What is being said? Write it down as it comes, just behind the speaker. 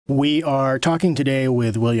We are talking today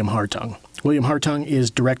with William Hartung. William Hartung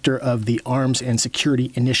is director of the Arms and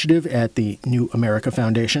Security Initiative at the New America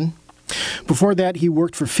Foundation. Before that, he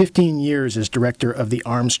worked for 15 years as director of the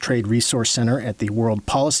Arms Trade Resource Center at the World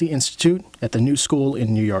Policy Institute at the New School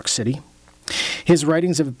in New York City. His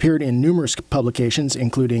writings have appeared in numerous publications,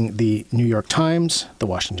 including the New York Times, the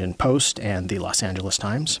Washington Post, and the Los Angeles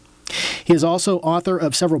Times. He is also author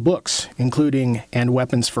of several books, including And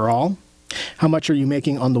Weapons for All, How Much Are You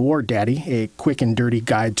Making on the War, Daddy? A Quick and Dirty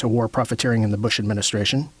Guide to War Profiteering in the Bush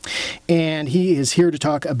Administration. And he is here to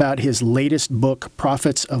talk about his latest book,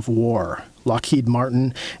 Profits of War, Lockheed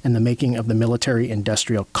Martin and the Making of the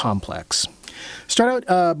Military-Industrial Complex. Start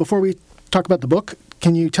out, before we talk about the book,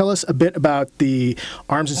 can you tell us a bit about the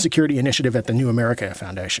Arms and Security Initiative at the New America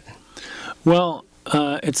Foundation? Well,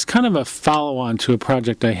 it's kind of a follow-on to a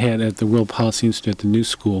project I had at the World Policy Institute at the New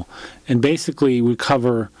School. And basically, we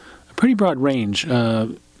cover a pretty broad range,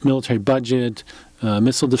 military budget,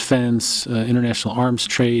 missile defense, international arms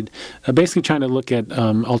trade, basically trying to look at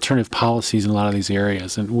alternative policies in a lot of these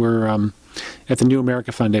areas. And we're at the New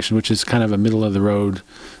America Foundation, which is kind of a middle-of-the-road,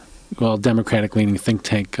 well, Democratic-leaning think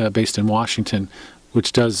tank based in Washington,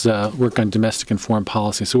 which does work on domestic and foreign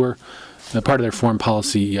policy. So we're part of their foreign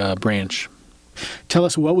policy branch. Tell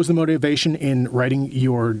us, what was the motivation in writing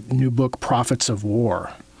your new book, Profits of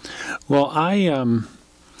War? Well, I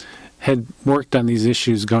had worked on these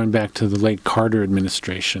issues going back to the late Carter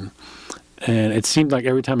administration. And it seemed like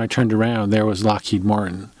every time I turned around, there was Lockheed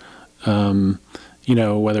Martin. You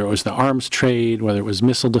know, whether it was the arms trade, whether it was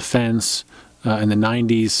missile defense in the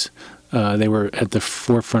 90s, they were at the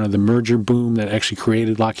forefront of the merger boom that actually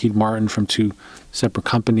created Lockheed Martin from two separate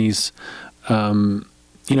companies.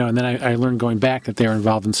 You know, and then I learned going back that they were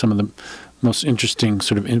involved in some of the most interesting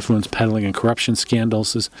sort of influence peddling and corruption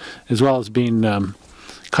scandals, as well as being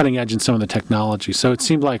cutting edge in some of the technology. So it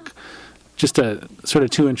seemed like just a sort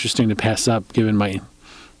of too interesting to pass up, given my,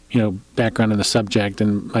 you know, background in the subject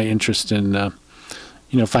and my interest in,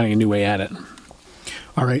 you know, finding a new way at it.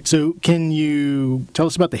 All right. So can you tell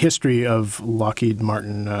us about the history of Lockheed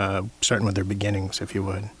Martin, starting with their beginnings, if you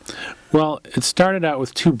would? Well, it started out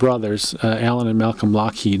with two brothers, Alan and Malcolm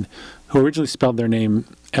Lockheed, who originally spelled their name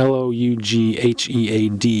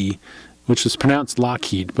Loughead, which was pronounced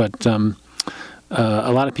Lockheed, but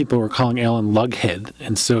a lot of people were calling Alan Lughead,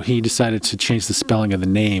 and so he decided to change the spelling of the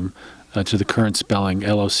name to the current spelling,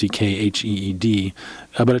 Lockheed.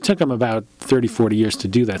 But it took him about 30, 40 years to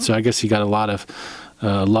do that, so I guess he got a lot of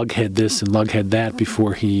Lughead this and Lughead that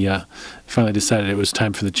before he finally decided it was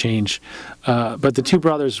time for the change. But the two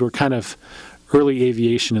brothers were kind of early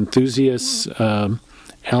aviation enthusiasts.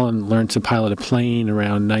 Alan learned to pilot a plane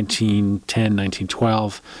around 1910,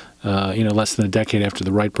 1912, you know, less than a decade after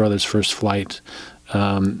the Wright brothers' first flight.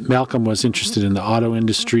 Malcolm was interested in the auto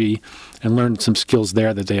industry and learned some skills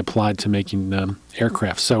there that they applied to making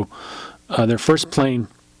aircraft. So their first plane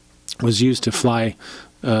was used to fly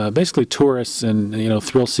basically tourists and, you know,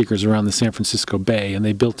 thrill seekers around the San Francisco Bay, and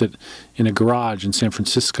they built it in a garage in San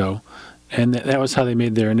Francisco. And that was how they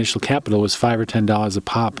made their initial capital, was $5 or $10 a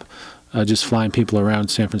pop, just flying people around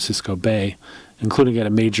San Francisco Bay, including at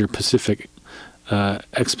a major Pacific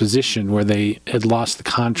exposition where they had lost the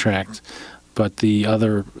contract, but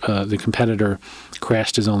the competitor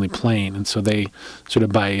crashed his only plane, and so they sort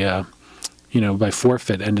of by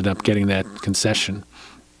forfeit ended up getting that concession.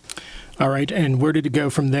 All right, and where did it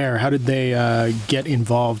go from there? How did they get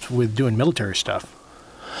involved with doing military stuff?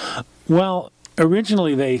 Well,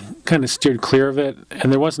 originally they kind of steered clear of it,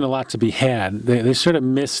 and there wasn't a lot to be had. They sort of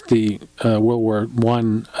missed the World War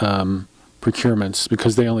I procurements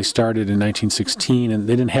because they only started in 1916, and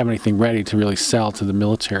they didn't have anything ready to really sell to the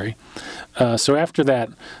military. So after that,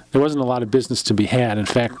 there wasn't a lot of business to be had. In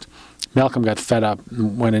fact, Malcolm got fed up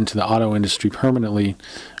and went into the auto industry permanently,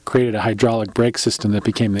 created a hydraulic brake system that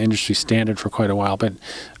became the industry standard for quite a while. But,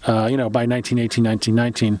 you know, by 1918,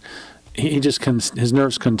 1919, he just his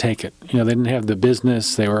nerves couldn't take it. You know, they didn't have the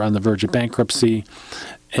business. They were on the verge of bankruptcy.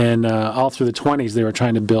 And all through the 20s, they were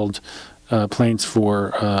trying to build planes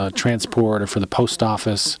for transport or for the post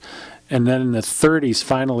office. And then in the 30s,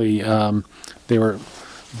 finally, they were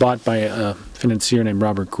bought by a financier named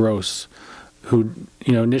Robert Gross, who,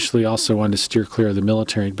 you know, initially also wanted to steer clear of the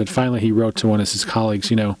military, but finally he wrote to one of his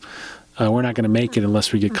colleagues, you know, we're not going to make it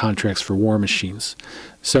unless we get contracts for war machines.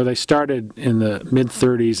 So they started in the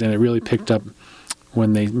mid-30s, and it really picked up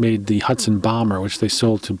when they made the Hudson bomber, which they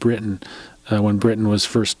sold to Britain when Britain was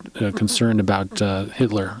first concerned about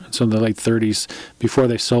Hitler. So in the late 30s, before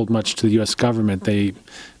they sold much to the U.S. government, they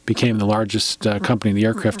became the largest company in the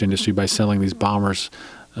aircraft industry by selling these bombers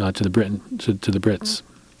to the Brits.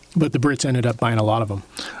 But the Brits ended up buying a lot of them.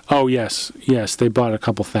 Oh, yes. Yes, they bought a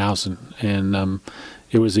couple thousand. And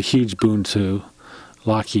it was a huge boon to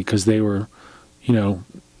Lockheed because they were,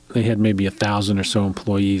 they had maybe 1,000 or so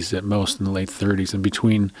employees at most in the late 30s. And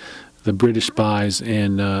between the British buys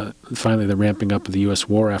and finally the ramping up of the U.S.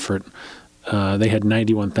 war effort, they had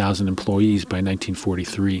 91,000 employees by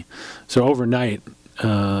 1943. So overnight,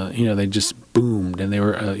 they just boomed, and they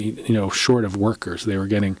were, short of workers. They were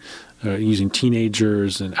getting using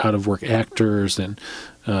teenagers and out-of-work actors and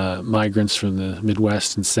migrants from the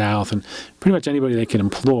Midwest and South, and pretty much anybody they could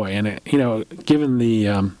employ. And given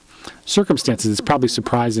the circumstances, it's probably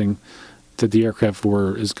surprising that the aircraft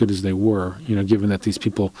were as good as they were. Given that these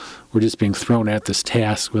people were just being thrown at this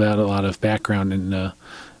task without a lot of background in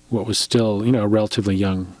what was still, a relatively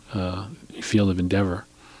young field of endeavor.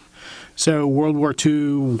 So World War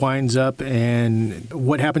II winds up, and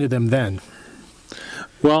what happened to them then?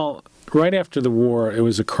 Well, right after the war, it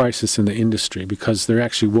was a crisis in the industry because there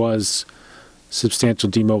actually was substantial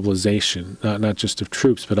demobilization, not just of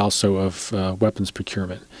troops, but also of weapons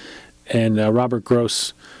procurement. And Robert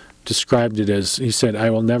Gross described it as, he said,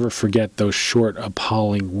 "I will never forget those short,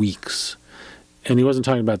 appalling weeks." And he wasn't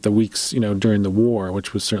talking about the weeks, during the war,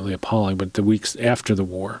 which was certainly appalling, but the weeks after the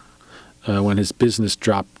war, when his business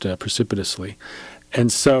dropped precipitously.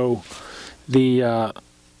 And so the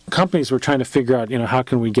companies were trying to figure out, how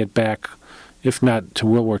can we get back, if not to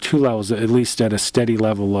World War II levels, at least at a steady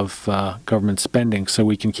level of government spending so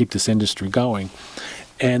we can keep this industry going.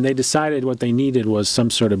 And they decided what they needed was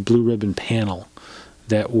some sort of blue ribbon panel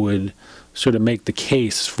that would sort of make the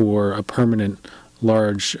case for a permanent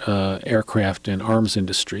large aircraft and arms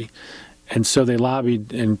industry. And so they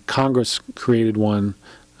lobbied, and Congress created one,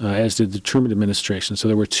 as did the Truman administration. So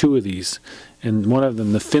there were two of these. And one of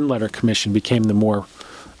them, the Finletter Commission, became the more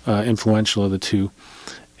influential of the two.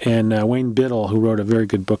 And Wayne Biddle, who wrote a very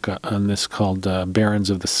good book on this called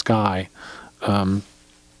Barons of the Sky,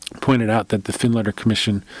 pointed out that the Finletter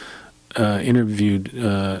Commission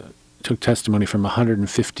took testimony from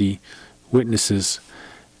 150 witnesses,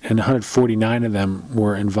 and 149 of them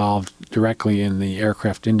were involved directly in the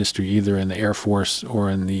aircraft industry, either in the Air Force or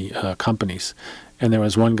in the companies. And there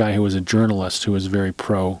was one guy who was a journalist who was very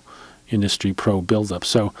pro-industry, pro-buildup.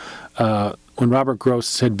 So when Robert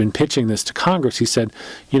Gross had been pitching this to Congress, he said,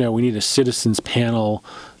 we need a citizens panel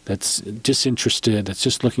that's disinterested, that's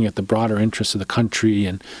just looking at the broader interests of the country,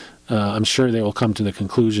 and I'm sure they will come to the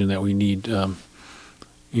conclusion that we need a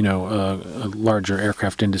larger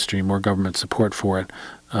aircraft industry, more government support for it,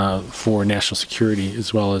 for national security,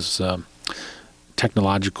 as well as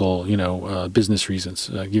technological, business reasons,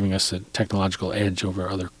 giving us a technological edge over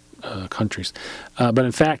other countries. But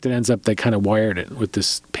in fact, it ends up they kind of wired it with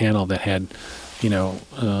this panel that had,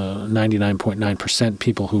 99.9%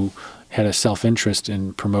 people who had a self-interest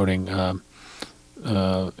in promoting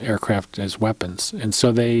aircraft as weapons. And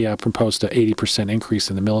so they proposed an 80%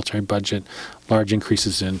 increase in the military budget, large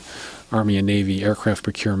increases in Army and Navy aircraft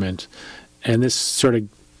procurement. And this sort of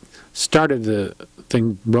started the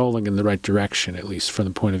thing rolling in the right direction, at least from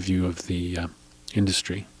the point of view of the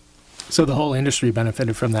industry. So the whole industry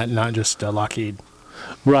benefited from that, not just Lockheed.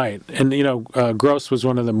 Right. And, Gross was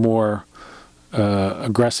one of the more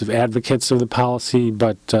aggressive advocates of the policy,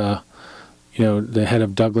 but, the head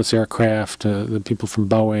of Douglas Aircraft, the people from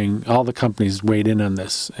Boeing, all the companies weighed in on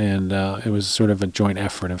this, and it was sort of a joint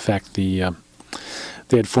effort. In fact, they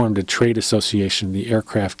had formed a trade association, the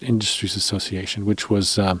Aircraft Industries Association, which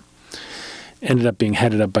was ended up being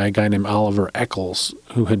headed up by a guy named Oliver Eccles,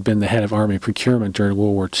 who had been the head of Army procurement during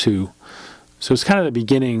World War II. So it's kind of the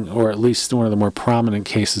beginning, or at least one of the more prominent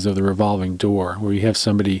cases of the revolving door, where you have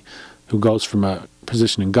somebody who goes from a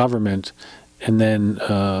position in government and then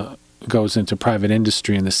goes into private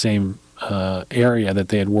industry in the same area that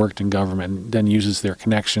they had worked in government, and then uses their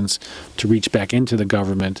connections to reach back into the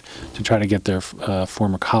government to try to get their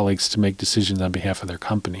former colleagues to make decisions on behalf of their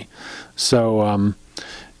company. So,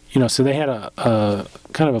 so they had a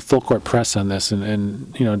kind of a full court press on this,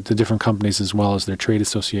 and the different companies as well as their trade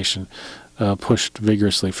association pushed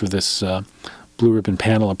vigorously for this blue ribbon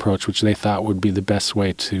panel approach, which they thought would be the best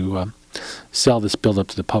way to sell this buildup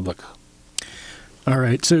to the public. All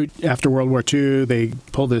right. So after World War II, they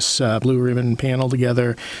pull this blue ribbon panel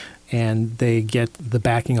together, and they get the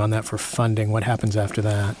backing on that for funding. What happens after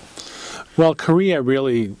that? Well, Korea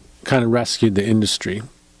really kind of rescued the industry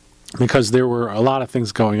because there were a lot of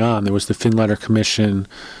things going on. There was the Finletter Commission.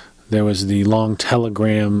 There was the long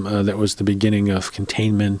telegram that was the beginning of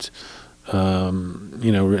containment,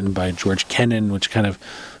 written by George Kennan, which kind of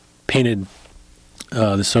painted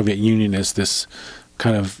the Soviet Union as this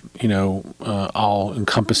kind of,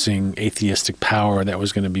 all-encompassing atheistic power that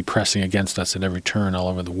was going to be pressing against us at every turn all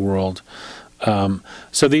over the world.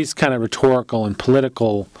 So these kind of rhetorical and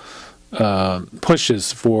political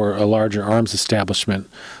pushes for a larger arms establishment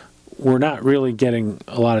were not really getting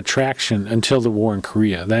a lot of traction until the war in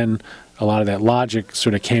Korea. Then a lot of that logic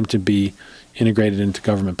sort of came to be integrated into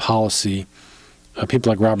government policy.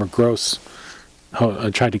 People like Robert Gross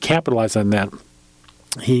tried to capitalize on that.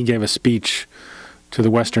 He gave a speech to the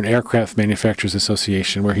Western Aircraft Manufacturers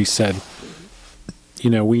Association where he said,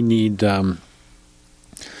 we need,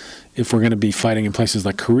 if we're going to be fighting in places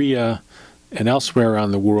like Korea and elsewhere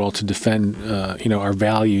around the world to defend, our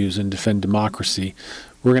values and defend democracy,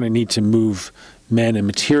 we're going to need to move men and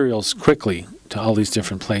materials quickly to all these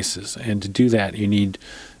different places. And to do that, you need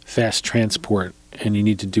fast transport, and you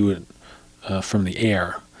need to do it from the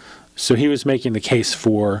air. So he was making the case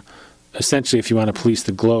for, essentially, if you want to police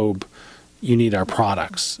the globe, you need our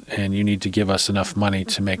products, and you need to give us enough money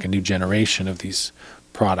to make a new generation of these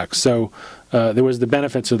products. So there was the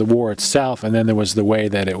benefits of the war itself, and then there was the way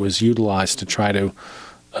that it was utilized to try to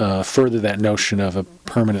further that notion of a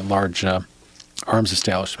permanent large arms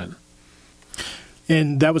establishment.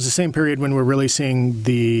 And that was the same period when we're really seeing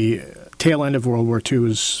the tail end of World War II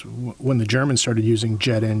is when the Germans started using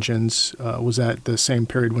jet engines. Was that the same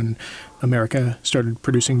period when America started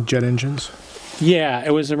producing jet engines? Yeah,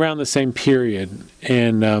 it was around the same period.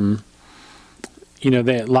 And,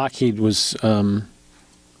 Lockheed was,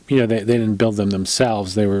 they didn't build them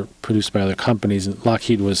themselves. They were produced by other companies. And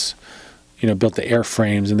Lockheed was, built the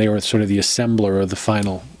airframes, and they were sort of the assembler of the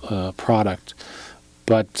final product.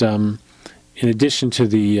 But in addition to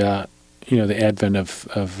the, the advent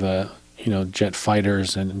of jet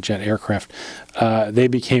fighters and jet aircraft, they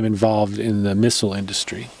became involved in the missile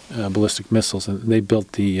industry, ballistic missiles, and they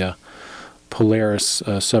built the Polaris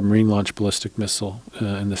submarine-launched ballistic missile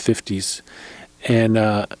in the 50s. And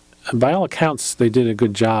by all accounts, they did a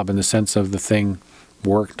good job in the sense of the thing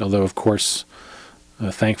worked, although, of course,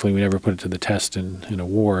 thankfully, we never put it to the test in a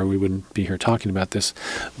war. We wouldn't be here talking about this.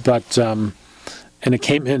 But and it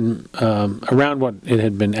came in around what it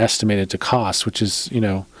had been estimated to cost, which is,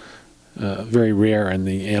 very rare in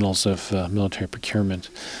the annals of military procurement.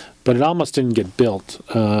 But it almost didn't get built.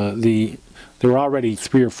 There were already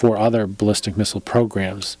 3 or 4 other ballistic missile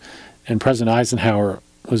programs, and President Eisenhower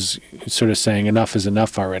was sort of saying, enough is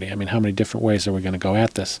enough already. I mean, how many different ways are we going to go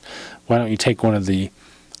at this? Why don't you take one of the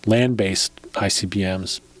land-based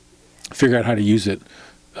ICBMs, figure out how to use it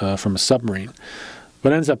from a submarine?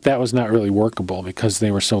 But it ends up that was not really workable because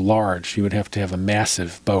they were so large. You would have to have a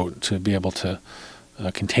massive boat to be able to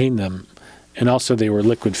contain them. And also they were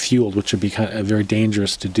liquid-fueled, which would be kind of very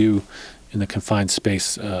dangerous to do in the confined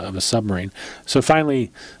space of a submarine. So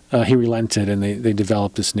finally, he relented, and they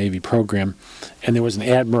developed this Navy program. And there was an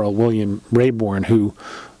Admiral, William Rayborn, who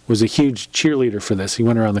was a huge cheerleader for this. He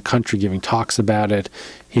went around the country giving talks about it.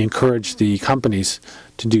 He encouraged the companies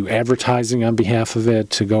to do advertising on behalf of it,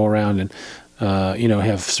 to go around and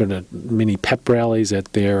have sort of mini pep rallies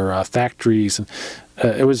at their factories. And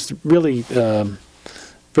it was really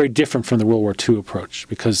very different from the World War II approach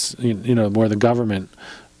because, where the government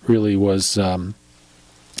really was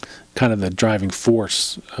kind of the driving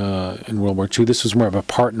force in World War II. This was more of a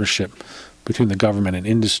partnership between the government and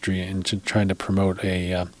industry into trying to promote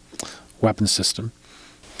a weapons system.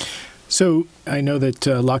 So I know that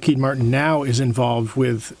Lockheed Martin now is involved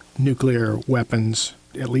with nuclear weapons,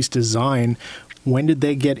 at least design. When did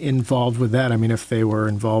they get involved with that? I mean, if they were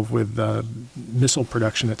involved with missile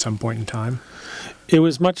production at some point in time? It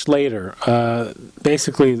was much later.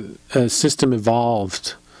 Basically, a system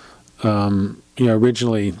evolved.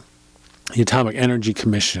 Originally, the Atomic Energy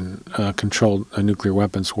Commission controlled nuclear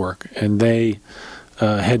weapons work, and they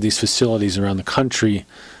had these facilities around the country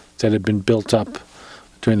that had been built up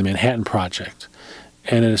during the Manhattan Project.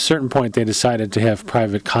 And at a certain point, they decided to have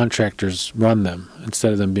private contractors run them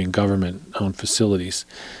instead of them being government-owned facilities.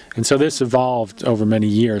 And so this evolved over many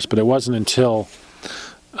years, but it wasn't until,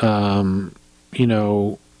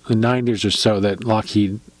 the 90s or so that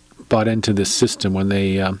Lockheed bought into this system when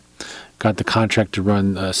they got the contract to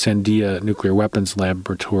run Sandia Nuclear Weapons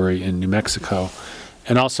Laboratory in New Mexico.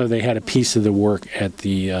 And also they had a piece of the work at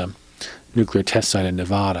the nuclear test site in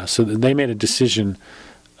Nevada. So they made a decision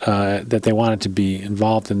that they wanted to be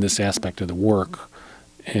involved in this aspect of the work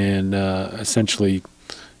and essentially,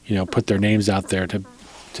 put their names out there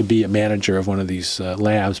to be a manager of one of these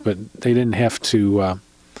labs. But they didn't have to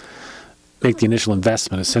make the initial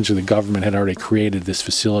investment. Essentially, the government had already created this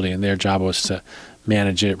facility, and their job was to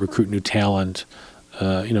manage it, recruit new talent,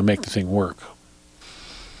 make the thing work.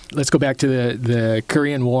 let's go back to the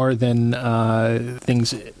Korean War. Then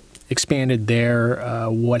things expanded there.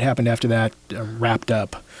 What happened after that wrapped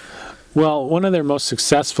up? Well, one of their most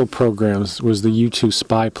successful programs was the U-2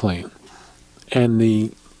 spy plane, and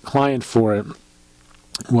the client for it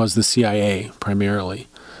was the CIA primarily,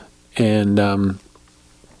 and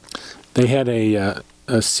they had a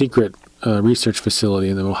secret research facility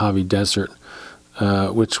in the Mojave Desert,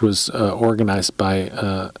 which was organized by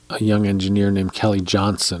a young engineer named Kelly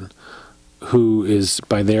Johnson, who is,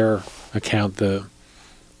 by their account, the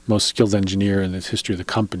most skilled engineer in the history of the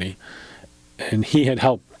company. And he had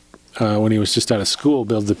helped, when he was just out of school,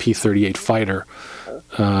 build the P-38 fighter.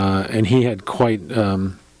 And he had quite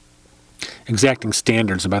exacting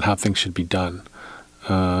standards about how things should be done.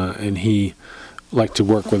 And he liked to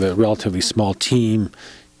work with a relatively small team.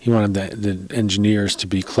 He wanted the engineers to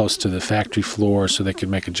be close to the factory floor so they could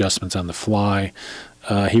make adjustments on the fly.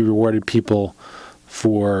 He rewarded people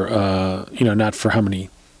for, not for how many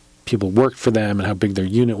people worked for them and how big their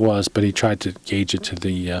unit was, but he tried to gauge it to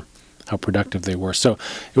the how productive they were. So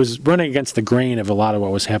it was running against the grain of a lot of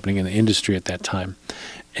what was happening in the industry at that time.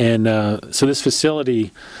 And so this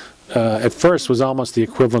facility, at first, was almost the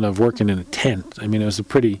equivalent of working in a tent. I mean, it was a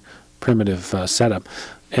pretty primitive setup.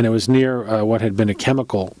 And it was near what had been a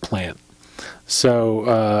chemical plant.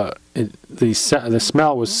 So the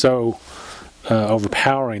smell was so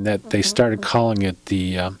overpowering that they started calling it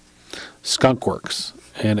the Skunk Works.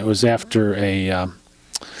 And it was after a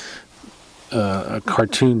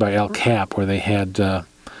cartoon by Al Cap where they had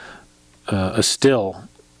a still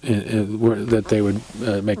that they would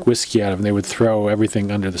make whiskey out of, and they would throw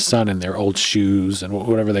everything under the sun in their old shoes and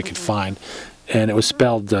whatever they could find. And it was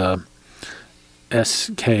spelled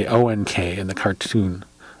S-K-O-N-K in the cartoon,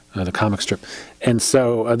 the comic strip. And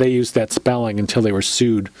so they used that spelling until they were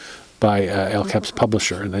sued by Al Cap's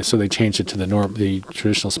publisher, and so they changed it to the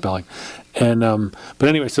traditional spelling. And but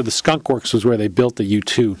anyway, so the Skunk Works was where they built the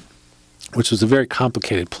U-2, which was a very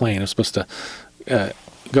complicated plane. It was supposed to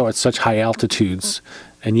go at such high altitudes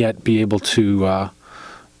and yet be able to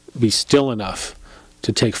be still enough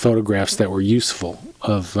to take photographs that were useful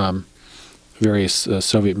of various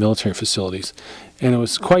Soviet military facilities. And it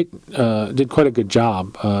was did quite a good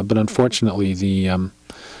job, but unfortunately a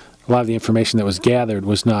lot of the information that was gathered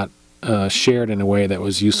was not shared in a way that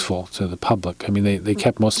was useful to the public. I mean, they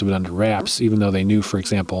kept most of it under wraps, even though they knew, for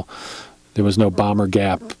example, there was no bomber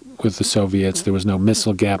gap with the Soviets, there was no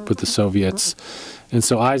missile gap with the Soviets. And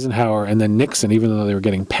so Eisenhower and then Nixon, even though they were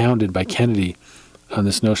getting pounded by Kennedy on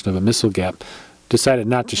this notion of a missile gap, decided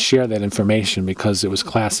not to share that information because it was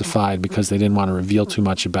classified, because they didn't want to reveal too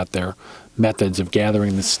much about their methods of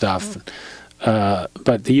gathering this stuff.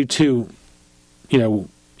 But the U-2,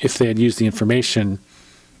 if they had used the information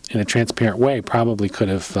in a transparent way, probably could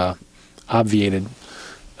have obviated,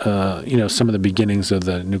 some of the beginnings of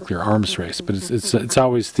the nuclear arms race. But it's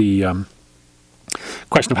always the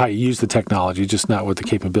question of how you use the technology, just not what the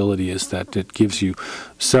capability is that it gives you.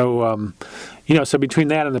 So, so between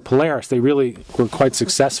that and the Polaris, they really were quite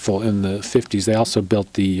successful in the 50s. They also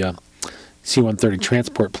built the C-130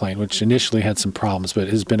 transport plane, which initially had some problems, but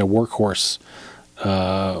has been a workhorse,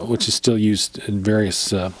 which is still used in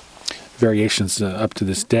various variations up to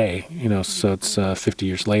this day, so it's 50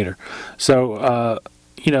 years later. So,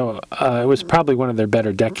 it was probably one of their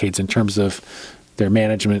better decades in terms of their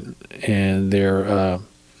management and their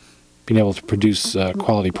being able to produce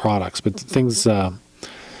quality products. But things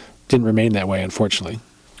didn't remain that way, unfortunately.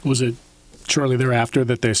 Was it shortly thereafter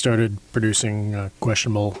that they started producing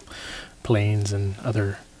questionable planes and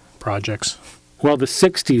other projects? Well, the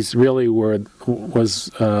 60s really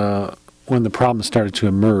was when the problems started to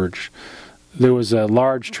emerge. There was a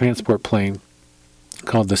large transport plane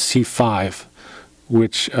called the C-5,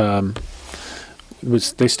 which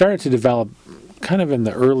they started to develop kind of in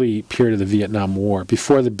the early period of the Vietnam War,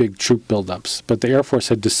 before the big troop buildups. But the Air Force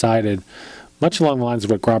had decided, much along the lines of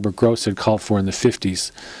what Robert Gross had called for in the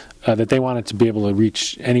 50s, that they wanted to be able to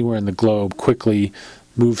reach anywhere in the globe quickly,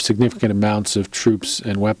 move significant amounts of troops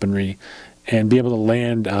and weaponry, and be able to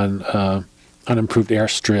land on unimproved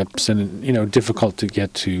airstrips and, difficult to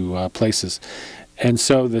get to places. And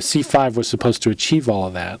so the C-5 was supposed to achieve all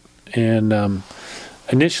of that. And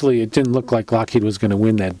initially, it didn't look like Lockheed was going to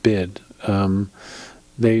win that bid.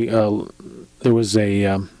 There was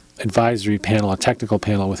a advisory panel, a technical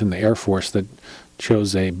panel within the Air Force that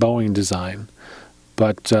chose a Boeing design.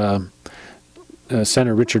 But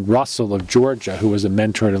Senator Richard Russell of Georgia, who was a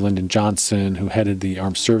mentor to Lyndon Johnson, who headed the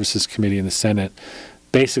Armed Services Committee in the Senate,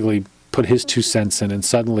 basically put his 2 cents in, and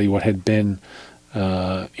suddenly what had been,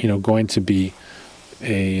 going to be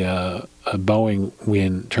a Boeing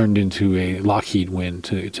win turned into a Lockheed win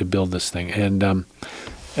to build this thing. And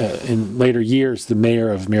in later years, the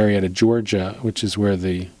mayor of Marietta, Georgia, which is where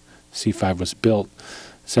the C-5 was built,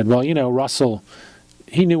 said, well, you know, Russell,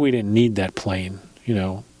 he knew we didn't need that plane, you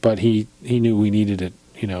know, but he knew we needed it,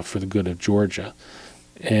 you know, for the good of Georgia.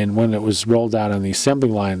 And when it was rolled out on the assembly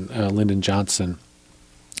line, Lyndon Johnson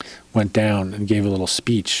went down and gave a little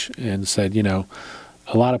speech and said, you know,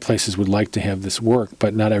 a lot of places would like to have this work,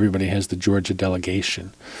 but not everybody has the Georgia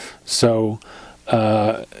delegation. So,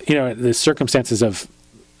 you know, the circumstances of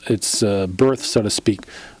its birth, so to speak,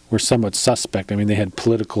 were somewhat suspect. I mean, they had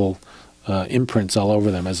political imprints all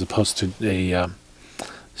over them as opposed to a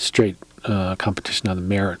straight competition on the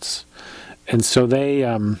merits. And so they,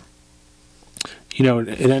 you know,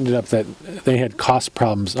 it ended up that they had cost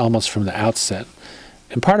problems almost from the outset.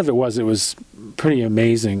 And part of it was pretty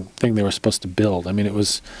amazing thing they were supposed to build. I mean, it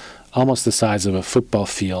was almost the size of a football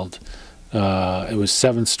field. It was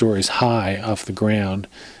 7 stories high off the ground.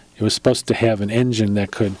 It was supposed to have an engine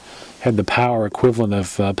that had the power equivalent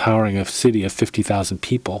of powering a city of 50,000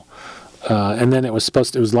 people. And then it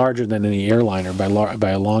was larger than any airliner by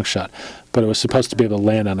a long shot. But it was supposed to be able to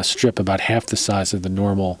land on a strip about half the size of the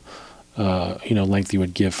normal you know, length you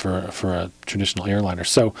would give for a traditional airliner.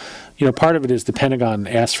 So, you know, part of it is the Pentagon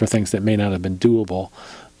asked for things that may not have been doable,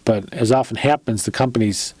 but as often happens, the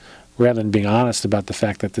companies, rather than being honest about the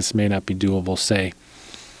fact that this may not be doable, say,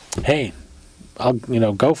 "Hey, I'll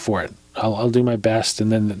go for it. I'll do my best."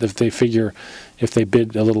 And then if they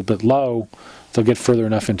bid a little bit low, they'll get further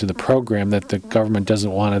enough into the program that the government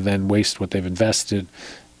doesn't want to then waste what they've invested.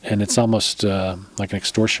 And it's almost like an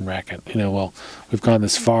extortion racket. You know, well, we've gone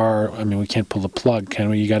this far. I mean, we can't pull the plug, can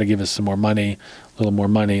we? You got to give us some more money, a little more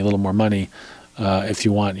money, a little more money, if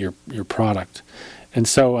you want your product. And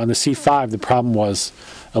so on the C-5, the problem was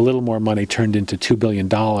a little more money turned into $2 billion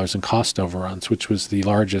in cost overruns, which was the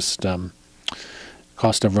largest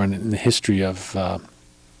cost overrun in the history of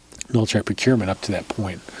military procurement up to that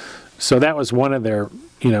point. So that was one of their,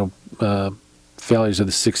 you know, failures of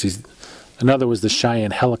the 60s. Another was the Cheyenne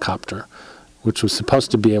helicopter, which was supposed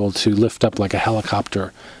to be able to lift up like a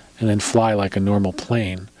helicopter and then fly like a normal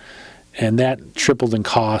plane. And that tripled in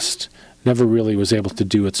cost, never really was able to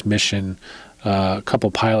do its mission. A couple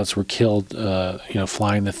pilots were killed, you know,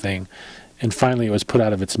 flying the thing. And finally it was put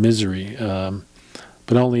out of its misery,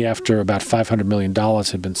 but only after about $500 million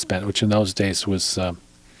had been spent, which in those days was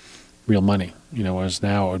real money, you know, whereas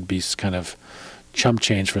now it would be kind of chump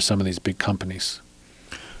change for some of these big companies.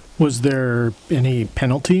 Was there any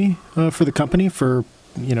penalty for the company for,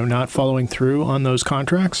 you know, not following through on those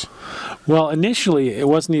contracts? Well, initially, it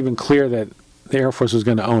wasn't even clear that the Air Force was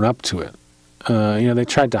going to own up to it. You know, they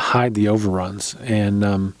tried to hide the overruns,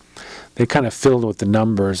 and they kind of filled with the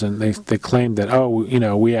numbers, and they claimed that, oh, you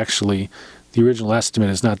know, we actually, the original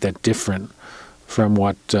estimate is not that different from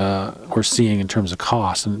what we're seeing in terms of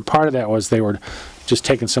costs. And part of that was they were just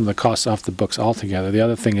taking some of the costs off the books altogether. The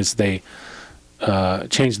other thing is they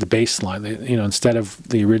changed the baseline. They, you know, instead of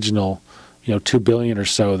the original, you know, $2 billion or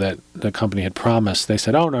so that the company had promised, they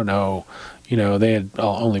said, oh, no, you know, they had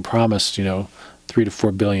only promised, you know, $3 to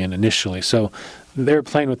 $4 billion initially. So they were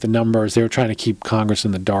playing with the numbers. They were trying to keep Congress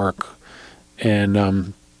in the dark,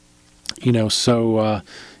 and you know, so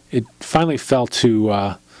it finally fell to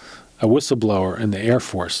a whistleblower in the Air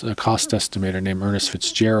Force, a cost estimator named Ernest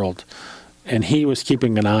Fitzgerald, and he was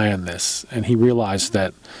keeping an eye on this, and he realized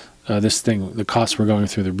that this thing, the costs were going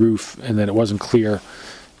through the roof, and that it wasn't clear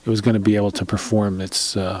it was going to be able to perform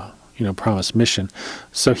its, you know, promised mission.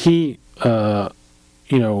 So he,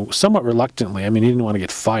 you know, somewhat reluctantly, I mean, he didn't want to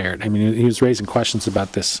get fired. I mean, he was raising questions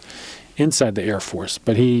about this inside the Air Force,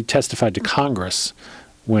 but he testified to Congress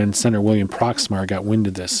when Senator William Proxmire got wind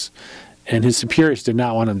of this, and his superiors did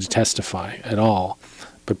not want him to testify at all,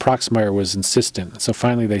 but Proxmire was insistent. So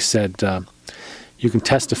finally they said, you can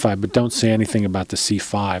testify, but don't say anything about the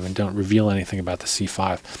C-5 and don't reveal anything about the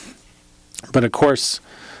C-5. But of course,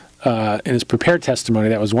 in his prepared testimony,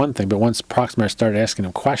 that was one thing. But once Proxmire started asking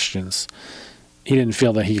him questions, he didn't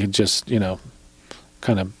feel that he could just, you know,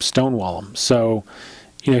 kind of stonewall him. So,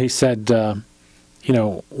 you know, he said, you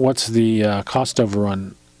know, what's the cost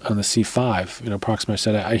overrun on the C-5? You know, Proxmire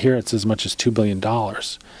said, I hear it's as much as $2 billion.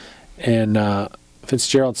 And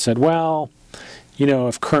Fitzgerald said, well, you know,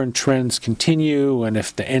 if current trends continue and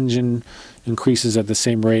if the engine increases at the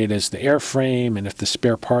same rate as the airframe and if the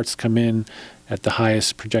spare parts come in at the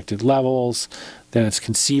highest projected levels, then it's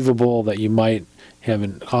conceivable that you might have a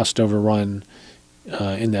cost overrun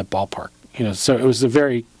in that ballpark. You know, so it was a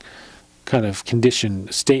very kind of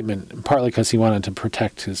conditioned statement, partly because he wanted to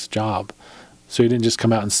protect his job. So he didn't just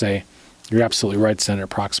come out and say, You're absolutely right, Senator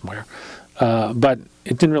Proxmire. But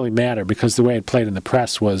it didn't really matter because the way it played in the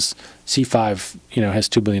press was C5, has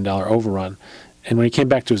 $2 billion overrun. And when he came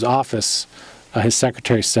back to his office, his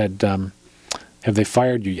secretary said, have they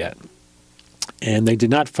fired you yet? And they did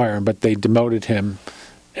not fire him, but they demoted him.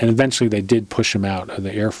 And eventually they did push him out of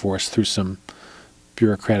the Air Force through some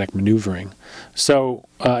bureaucratic maneuvering. So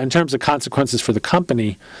in terms of consequences for the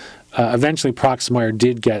company, eventually Proxmire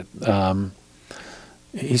did get,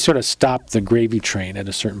 he sort of stopped the gravy train at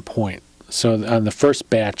a certain point. So on the first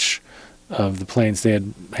batch of the planes, they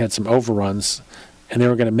had some overruns, and they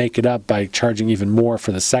were going to make it up by charging even more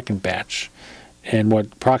for the second batch. And what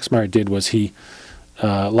Proxmire did was he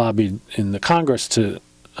lobbied in the Congress to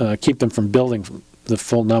keep them from building the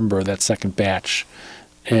full number of that second batch.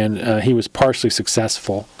 And he was partially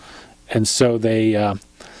successful. And so they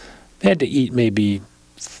had to eat maybe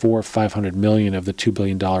 $400 or $500 million of the $2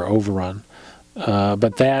 billion overrun.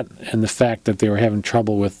 But that and the fact that they were having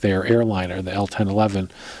trouble with their airliner, the L-1011,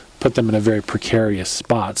 put them in a very precarious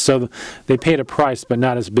spot. So they paid a price, but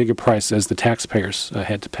not as big a price as the taxpayers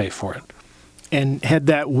had to pay for it. And had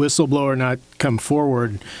that whistleblower not come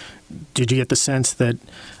forward, did you get the sense that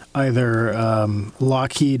either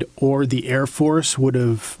Lockheed or the Air Force would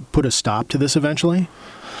have put a stop to this eventually?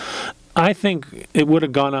 I think it would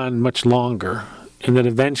have gone on much longer, and that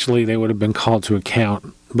eventually they would have been called to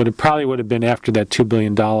account. But it probably would have been after that $2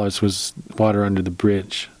 billion was water under the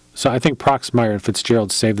bridge. So I think Proxmire and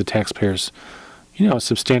Fitzgerald saved the taxpayers, a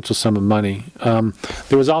substantial sum of money.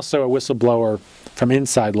 There was also a whistleblower from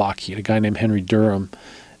inside Lockheed, a guy named Henry Durham,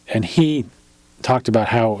 and he talked about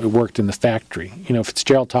how it worked in the factory.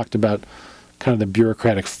 Fitzgerald talked about kind of the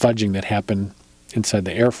bureaucratic fudging that happened inside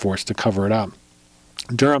the Air Force to cover it up.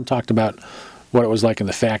 Durham talked about what it was like in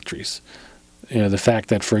the factories. The fact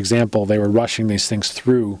that, for example, they were rushing these things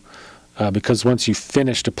through because once you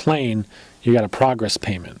finished a plane, you got a progress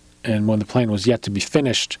payment. And when the plane was yet to be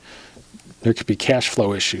finished, there could be cash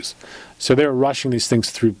flow issues. So they were rushing these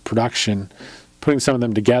things through production, putting some of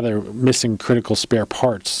them together, missing critical spare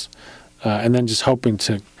parts, and then just hoping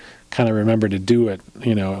to kind of remember to do it,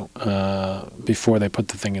 before they put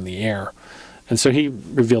the thing in the air. And so he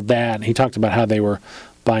revealed that, and he talked about how they were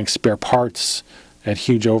buying spare parts at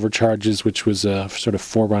huge overcharges, which was a sort of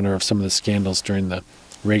forerunner of some of the scandals during the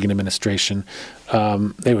Reagan administration.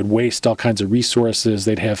 They would waste all kinds of resources.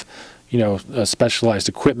 They'd have, specialized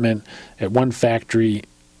equipment at one factory,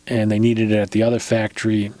 and they needed it at the other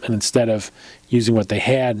factory. And instead of using what they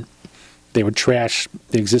had, they would trash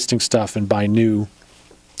the existing stuff and buy new.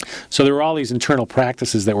 So there were all these internal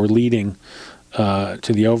practices that were leading to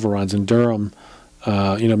the overruns, and Durham,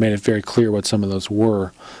 made it very clear what some of those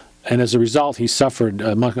were. And as a result, he suffered,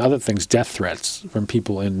 among other things, death threats from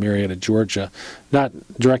people in Marietta, Georgia, not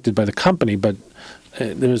directed by the company, but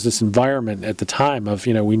there was this environment at the time of,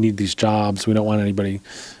 we need these jobs, we don't want anybody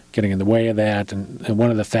getting in the way of that. And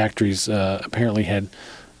one of the factories apparently had,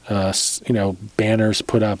 banners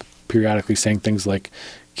put up periodically saying things like,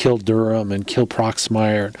 kill Durham and kill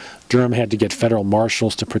Proxmire. Durham had to get federal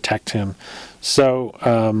marshals to protect him.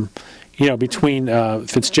 So, between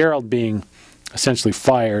Fitzgerald being essentially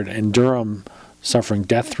fired and Durham suffering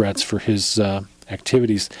death threats for his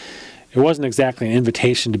activities, it wasn't exactly an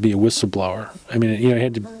invitation to be a whistleblower. I mean, he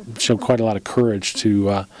had to show quite a lot of courage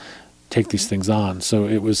to take these things on. So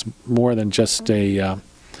it was more than just a,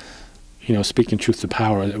 speaking truth to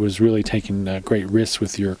power. It was really taking great risks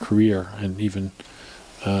with your career and even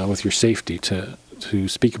with your safety to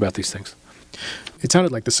speak about these things. It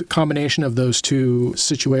sounded like this combination of those two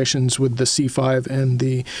situations with the C5 and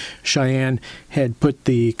the Cheyenne had put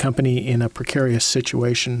the company in a precarious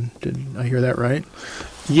situation. Did I hear that right?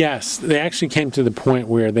 Yes. They actually came to the point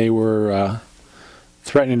where they were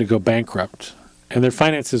threatening to go bankrupt. And their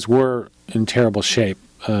finances were in terrible shape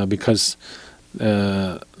because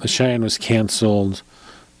the Cheyenne was canceled.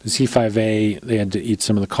 The C5A, they had to eat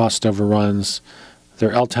some of the cost overruns.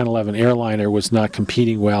 Their L-1011 airliner was not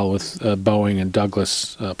competing well with Boeing and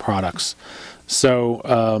Douglas products. So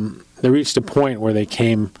they reached a point where they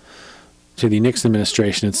came to the Nixon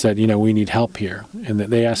administration and said, we need help here. And that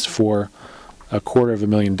they asked for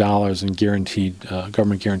 $250,000 in guaranteed,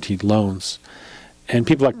 government-guaranteed loans. And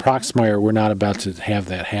people like Proxmire were not about to have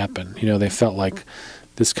that happen. They felt like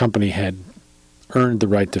this company had earned the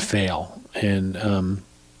right to fail. And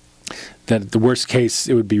that at the worst case,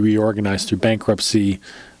 it would be reorganized through bankruptcy.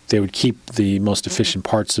 They would keep the most efficient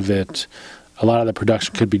parts of it. A lot of the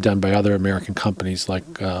production could be done by other American companies like,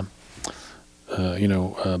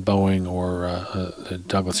 Boeing or the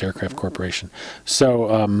Douglas Aircraft Corporation.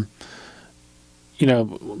 So,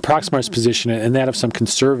 Proxmire's position and that of some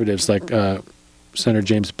conservatives like Senator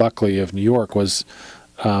James Buckley of New York was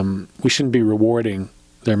we shouldn't be rewarding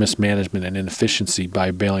their mismanagement and inefficiency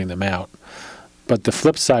by bailing them out. But the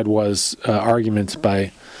flip side was arguments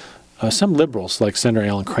by some liberals, like Senator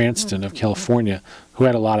Alan Cranston of California, who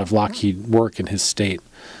had a lot of Lockheed work in his state,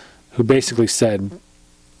 who basically said,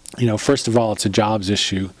 you know, first of all, it's a jobs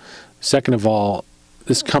issue. Second of all,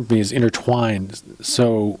 this company is intertwined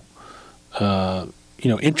so, you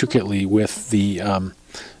know, intricately with the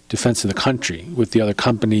defense of the country, with the other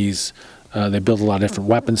companies. They build a lot of different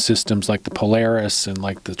weapon systems like the Polaris and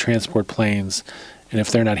like the transport planes. And if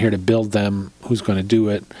they're not here to build them, who's going to do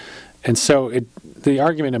it? And so the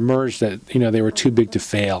argument emerged that, you know, they were too big to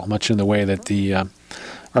fail, much in the way that the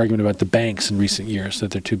argument about the banks in recent years,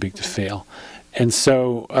 that they're too big to fail. And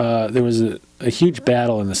so there was a huge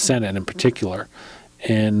battle in the Senate in particular,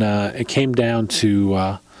 and it came down to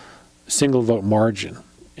a single vote margin.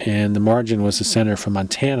 And the margin was a senator from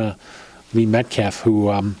Montana, Lee Metcalf, who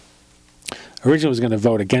originally was going to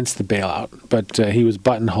vote against the bailout, but he was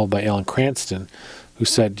buttonholed by Alan Cranston, who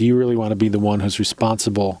said, do you really want to be the one who's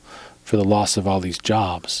responsible for the loss of all these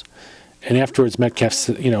jobs? And afterwards, Metcalf,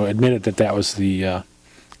 you know, admitted that that was the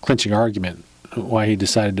clinching argument, why he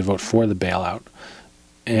decided to vote for the bailout.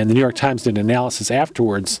 And the New York Times did an analysis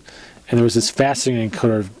afterwards, and there was this fascinating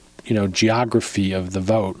kind of, you know, geography of the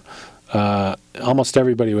vote. Almost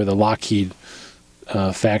everybody with a Lockheed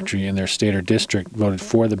factory in their state or district voted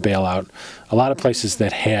for the bailout. A lot of places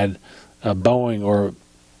that had Boeing or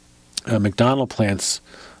McDonnell plants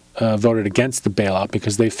voted against the bailout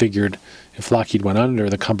because they figured if Lockheed went under,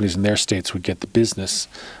 the companies in their states would get the business.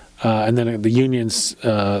 And then the unions,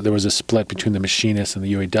 there was a split between the machinists and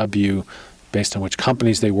the UAW based on which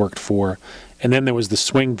companies they worked for. And then there was the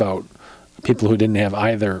swing vote, people who didn't have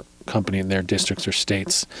either company in their districts or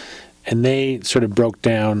states. And they sort of broke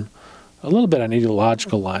down a little bit on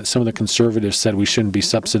ideological lines. Some of the conservatives said we shouldn't be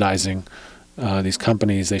subsidizing these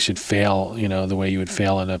companies. They should fail, you know, the way you would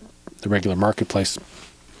fail in the regular marketplace.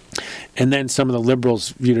 And then some of the liberals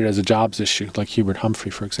viewed it as a jobs issue, like Hubert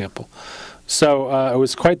Humphrey, for example. So it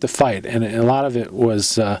was quite the fight, and a lot of it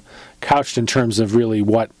was couched in terms of really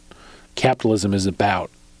what capitalism is about.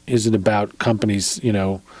 Is it about companies, you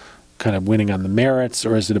know, kind of winning on the merits,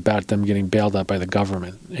 or is it about them getting bailed out by the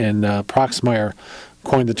government? And Proxmire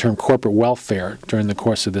coined the term corporate welfare during the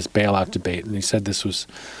course of this bailout debate, and he said this was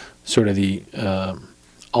sort of the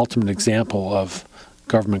ultimate example of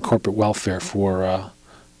government corporate welfare for,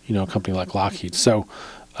 you know, a company like Lockheed. So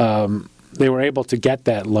they were able to get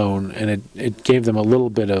that loan, and it gave them a little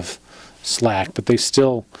bit of slack, but they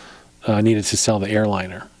still needed to sell the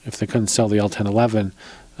airliner. If they couldn't sell the L-1011,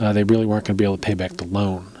 they really weren't going to be able to pay back the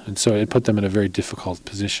loan. And so it put them in a very difficult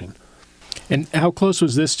position. And how close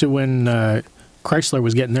was this to when Chrysler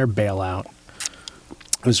was getting their bailout?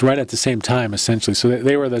 It was right at the same time, essentially. So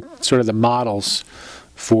they were the sort of the models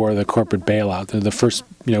for the corporate bailout. They're the first,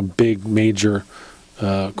 you know, big major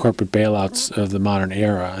corporate bailouts of the modern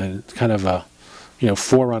era, and kind of you know,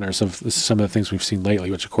 forerunners of some of the things we've seen lately,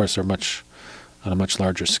 which of course are on a much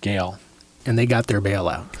larger scale. And they got their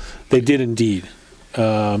bailout. They did indeed.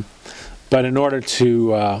 But in order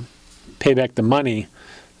to pay back the money,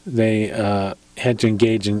 they had to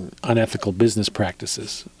engage in unethical business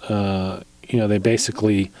practices. You know, they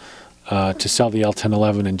basically, to sell the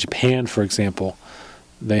L-1011 in Japan, for example,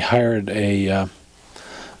 they hired a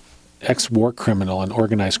ex-war criminal, an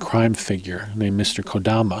organized crime figure named Mr.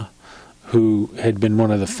 Kodama, who had been one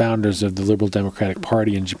of the founders of the Liberal Democratic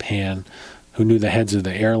Party in Japan, who knew the heads of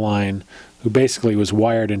the airline, who basically was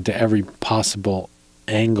wired into every possible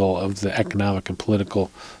angle of the economic and political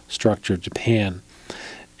structure of Japan.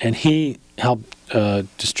 And he helped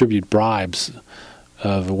distribute bribes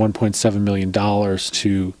of $1.7 million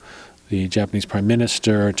to the Japanese prime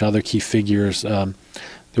minister, to other key figures.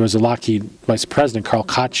 There was a Lockheed vice president, Carl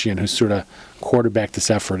Kotchian, who sort of quarterbacked this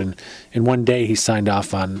effort. And in one day, he signed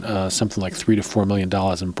off on something like $3 to $4 million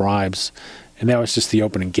in bribes. And that was just the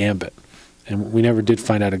opening gambit. And we never did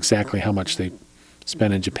find out exactly how much they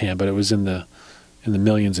spent in Japan, but it was in the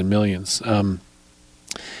millions and millions. So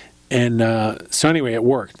anyway, it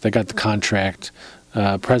worked. They got the contract.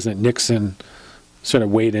 President Nixon sort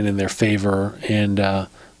of weighed in their favor, and the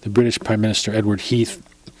British Prime Minister Edward Heath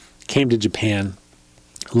came to Japan,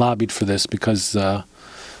 lobbied for this because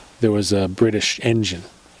there was a British engine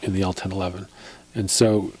in the L-1011. And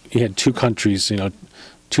so you had two countries, you know,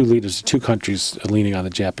 two leaders of two countries leaning on the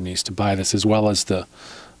Japanese to buy this, as well as the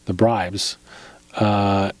bribes.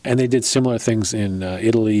 And they did similar things in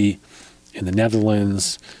Italy, in the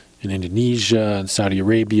Netherlands, in Indonesia, and Saudi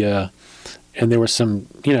Arabia. And there were some,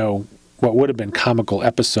 you know, what would have been comical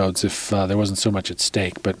episodes if there wasn't so much at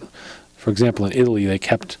stake. But For example, in Italy, they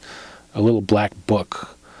kept a little black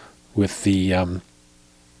book with the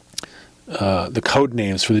code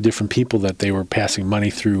names for the different people that they were passing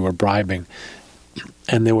money through or bribing.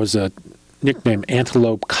 And there was a nickname,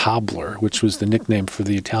 Antelope Cobbler, which was the nickname for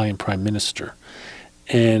the Italian prime minister.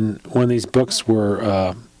 And when these books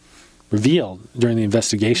were revealed during the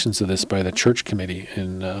investigations of this by the church committee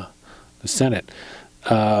in the Senate,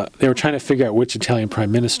 they were trying to figure out which Italian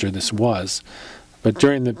prime minister this was. But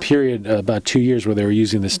during the period, about 2 years where they were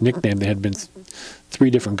using this nickname, there had been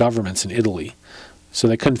 3 different governments in Italy. So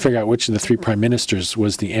they couldn't figure out which of the 3 prime ministers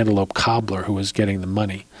was the Antelope Cobbler who was getting the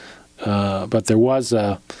money. But there was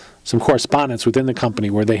some correspondence within the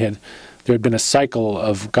company where there had been a cycle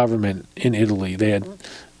of government in Italy. They had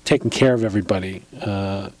taken care of everybody.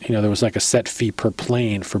 There was like a set fee per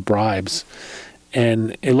plane for bribes.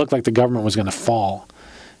 And it looked like the government was going to fall.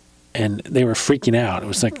 And they were freaking out. It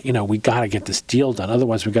was like, we got to get this deal done.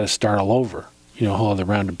 Otherwise, we've got to start all over, a whole other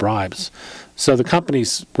round of bribes. So the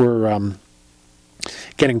companies were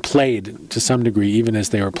getting played to some degree, even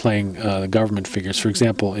as they were playing the government figures. For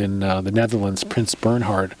example, in the Netherlands, Prince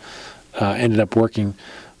Bernhard ended up working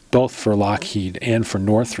both for Lockheed and for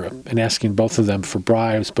Northrop and asking both of them for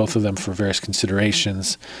bribes, both of them for various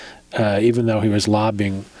considerations, even though he was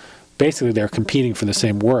lobbying. Basically, they were competing for the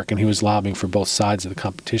same work, and he was lobbying for both sides of the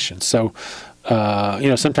competition. So,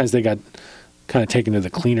 sometimes they got kind of taken to the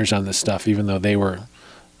cleaners on this stuff, even though they were,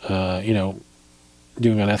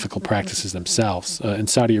 doing unethical practices themselves. In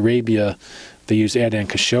Saudi Arabia, they used Adnan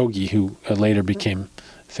Khashoggi, who later became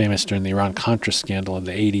famous during the Iran-Contra scandal in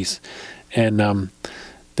the 80s. And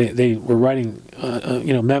they were writing,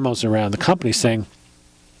 memos around the company saying,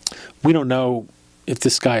 we don't know if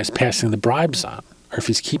this guy is passing the bribes on, or if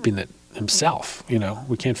he's keeping it himself.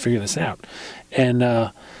 We can't figure this out.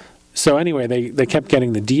 And so anyway, they kept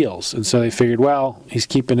getting the deals. And so they figured, well, he's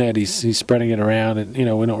keeping it, he's spreading it around, and,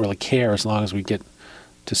 we don't really care as long as we get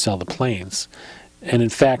to sell the planes. And in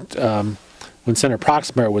fact, when Senator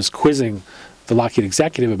Proxmire was quizzing the Lockheed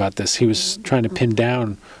executive about this, he was trying to pin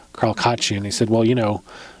down Karl Kotzian. He said, well,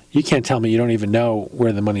 you can't tell me you don't even know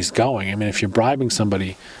where the money's going. I mean, if you're bribing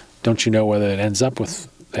somebody, don't you know whether it ends up with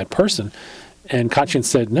that person? And Kotzian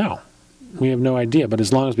said, no, we have no idea. But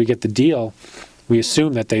as long as we get the deal, we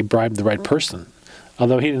assume that they bribed the right person.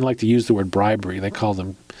 Although he didn't like to use the word bribery. They called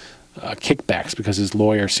them kickbacks because his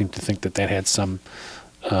lawyer seemed to think that had some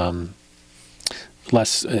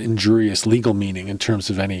less injurious legal meaning in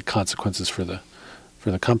terms of any consequences for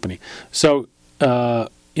the company. So, so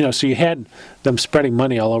you had them spreading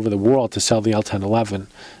money all over the world to sell the L-1011,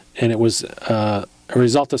 and it was a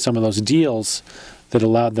result of some of those deals that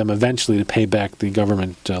allowed them eventually to pay back the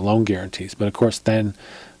government loan guarantees. But of course, then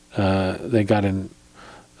they got in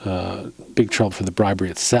big trouble for the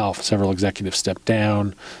bribery itself. Several executives stepped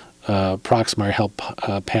down. Proxmire helped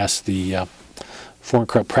pass the Foreign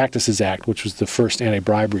Corrupt Practices Act, which was the first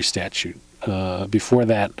anti-bribery statute. Before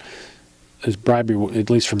that, as bribery, at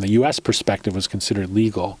least from the U.S. perspective, was considered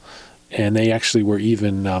legal, and they actually were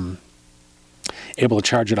even able to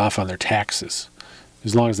charge it off on their taxes.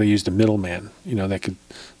 As long as they used a middleman, they could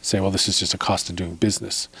say, well, this is just a cost of doing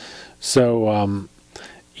business. So,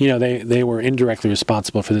 they were indirectly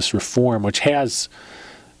responsible for this reform, which has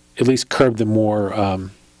at least curbed the more,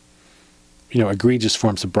 egregious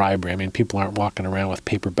forms of bribery. I mean, people aren't walking around with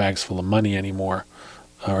paper bags full of money anymore,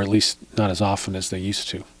 or at least not as often as they used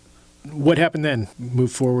to. What happened then?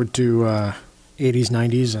 Move forward to 80s,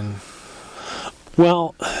 90s, and...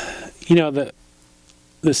 Well, the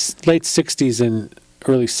late 60s and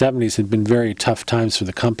early 70s had been very tough times for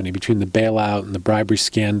the company between the bailout and the bribery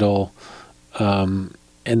scandal. And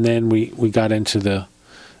then we got into the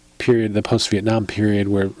period, the post-Vietnam period,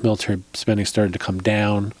 where military spending started to come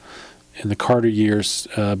down. In the Carter years,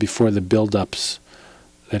 before the buildups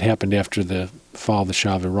that happened after the fall of the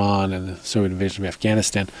Shah of Iran and the Soviet invasion of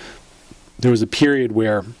Afghanistan, there was a period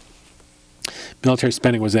where military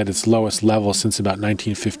spending was at its lowest level since about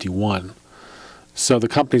 1951. So the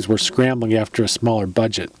companies were scrambling after a smaller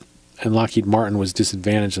budget, and Lockheed Martin was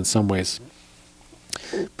disadvantaged in some ways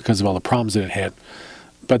because of all the problems that it had.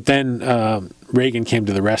 But then Reagan came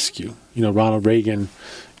to the rescue. Ronald Reagan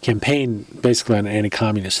campaigned basically on an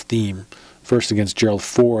anti-communist theme, first against Gerald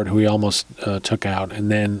Ford, who he almost took out, and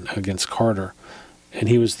then against Carter. And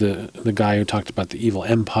he was the guy who talked about the evil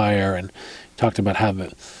empire and talked about how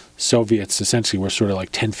the Soviets essentially were sort of like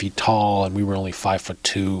 10 feet tall and we were only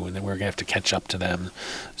 5'2", and then we were going to have to catch up to them.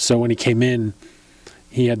 So when he came in,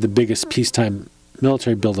 he had the biggest peacetime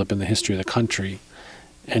military buildup in the history of the country,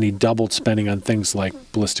 and he doubled spending on things like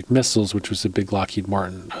ballistic missiles, which was a big Lockheed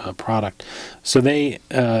Martin product. So they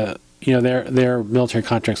their military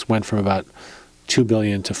contracts went from about $2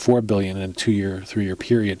 billion to $4 billion in a 3-year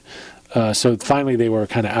period. So finally, they were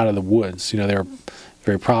kind of out of the woods. They were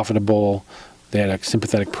very profitable. They had a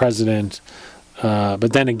sympathetic president.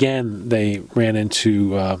 But then again, they ran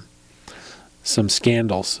into some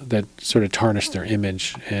scandals that sort of tarnished their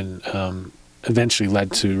image and eventually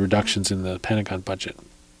led to reductions in the Pentagon budget.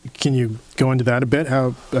 Can you go into that a bit?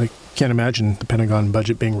 How I can't imagine the Pentagon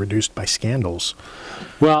budget being reduced by scandals.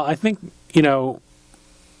 Well, I think,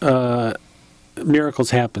 miracles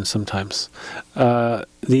happen sometimes. One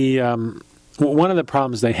of the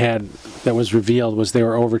problems they had that was revealed was they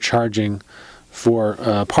were overcharging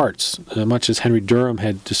for parts, much as Henry Durham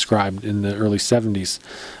had described in the early 70s.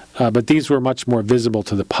 But these were much more visible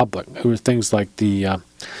to the public. It were things like the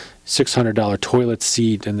 $600 toilet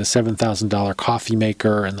seat and the $7,000 coffee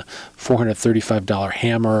maker and the $435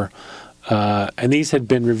 hammer. And these had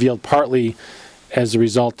been revealed partly as a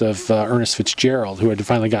result of Ernest Fitzgerald, who had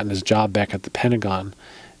finally gotten his job back at the Pentagon.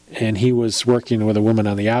 And he was working with a woman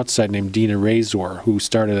on the outside named Dina Razor, who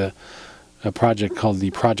started a project called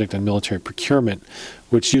the Project on Military Procurement,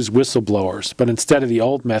 which used whistleblowers. But instead of the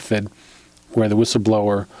old method where the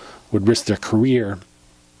whistleblower would risk their career,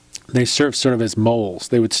 they served sort of as moles.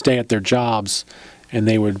 They would stay at their jobs and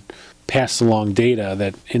they would pass along data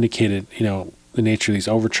that indicated, the nature of these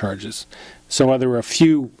overcharges. So while there were a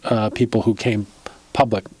few people who came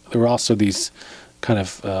public, there were also these kind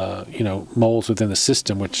of, moles within the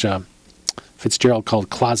system, which Fitzgerald called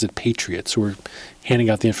closet patriots, who were handing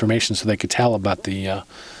out the information so they could tell about the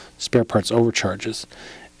spare parts overcharges.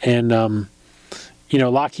 And,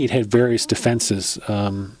 Lockheed had various defenses.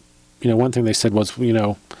 One thing they said was,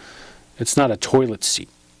 it's not a toilet seat.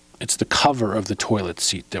 It's the cover of the toilet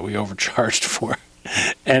seat that we overcharged for.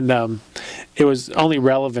 And it was only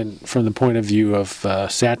relevant from the point of view of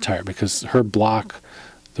satire, because Herb Bloch,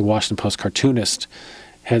 the Washington Post cartoonist,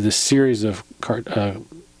 had this series of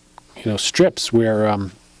strips where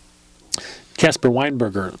Caspar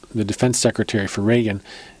Weinberger, the defense secretary for Reagan,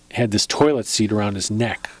 had this toilet seat around his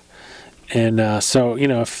neck. And so,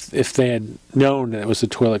 if they had known that it was a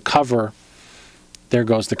toilet cover, there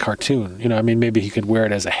goes the cartoon. Maybe he could wear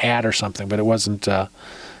it as a hat or something, but it wasn't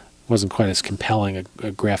quite as compelling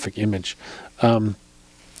a graphic image. And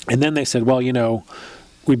then they said, well,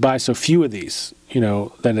 we buy so few of these,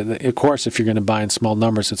 that of course, if you're going to buy in small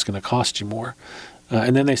numbers, it's going to cost you more.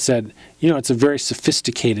 And then they said, it's a very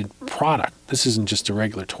sophisticated product. This isn't just a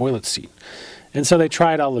regular toilet seat. And so they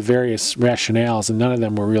tried all the various rationales, and none of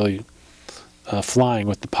them were really flying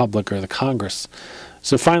with the public or the Congress.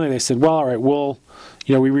 So finally they said, well, all right, we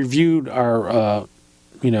reviewed our,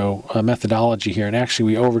 methodology here, and actually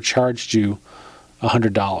we overcharged you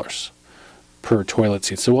 $100 per toilet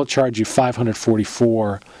seat. So we'll charge you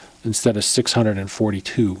 $544 instead of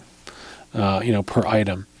 $642, per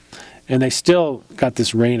item. And they still got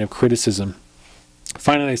this rain of criticism.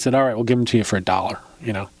 Finally they said, all right, we'll give them to you for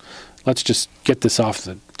 $1, Let's just get this off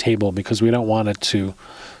the table because we don't want it to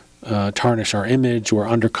tarnish our image or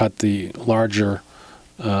undercut the larger,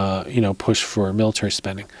 push for military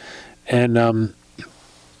spending. And,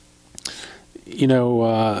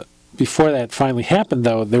 before that finally happened,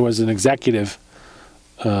 though, there was an executive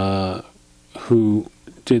who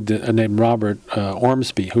named Robert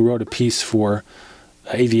Ormsby, who wrote a piece for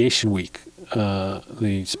Aviation Week,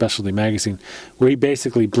 the specialty magazine, where he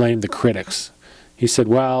basically blamed the critics. He said,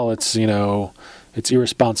 well, it's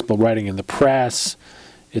irresponsible writing in the press.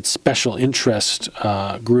 It's special interest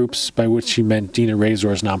groups, by which he meant Dina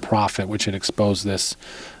Razor's nonprofit, which had exposed this.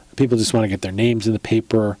 People just want to get their names in the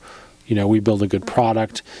paper. We build a good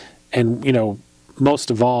product. And,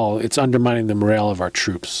 most of all, it's undermining the morale of our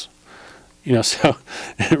troops. So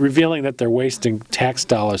revealing that they're wasting tax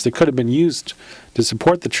dollars that could have been used to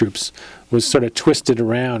support the troops was sort of twisted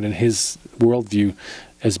around in his worldview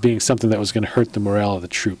as being something that was going to hurt the morale of the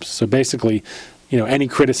troops. So basically, any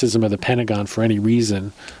criticism of the Pentagon for any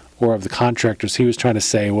reason or of the contractors, he was trying to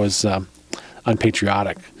say was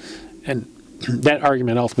unpatriotic. And that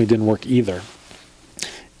argument ultimately didn't work either.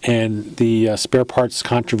 And the spare parts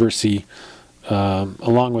controversy,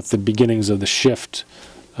 along with the beginnings of the shift,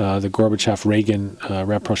 the Gorbachev-Reagan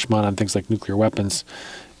rapprochement on things like nuclear weapons,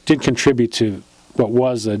 did contribute to what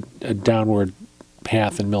was a downward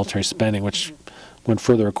path in military spending, which went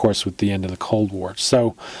further, of course, with the end of the Cold War.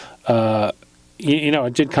 So,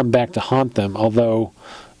 it did come back to haunt them, although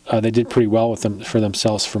they did pretty well for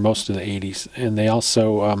themselves for most of the 80s. And they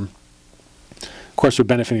also, of course, were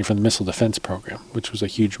benefiting from the Missile Defense Program, which was a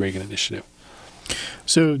huge Reagan initiative.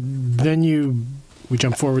 So then we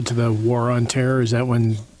jump forward to the War on Terror. Is that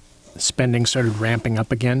when spending started ramping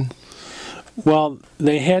up again? Well,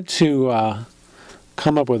 they had to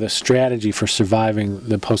come up with a strategy for surviving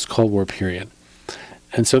the post-Cold War period.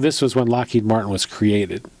 And so this was when Lockheed Martin was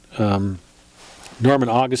created. Norman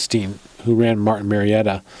Augustine, who ran Martin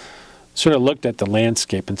Marietta, sort of looked at the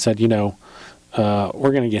landscape and said, we're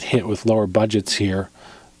going to get hit with lower budgets here.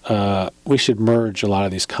 We should merge a lot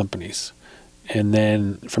of these companies. And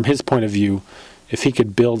then from his point of view, if he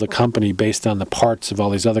could build a company based on the parts of all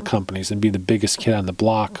these other companies and be the biggest kid on the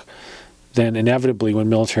block, then inevitably when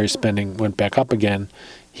military spending went back up again,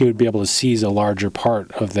 he would be able to seize a larger part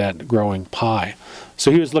of that growing pie.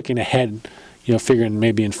 So he was looking ahead, figuring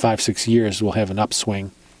maybe in 5-6 years we'll have an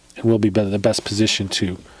upswing and we'll be the best position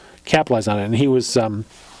to capitalize on it. And he was helped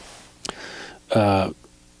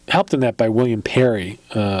in that by William Perry,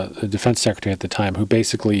 the defense secretary at the time, who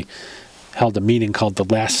basically held a meeting called the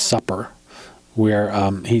Last Supper, where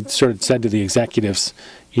he sort of said to the executives,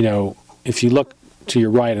 if you look to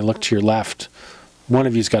your right and look to your left, one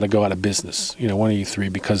of you's got to go out of business, one of you three,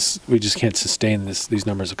 because we just can't sustain these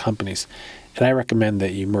numbers of companies. And I recommend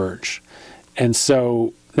that you merge. And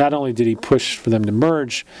so not only did he push for them to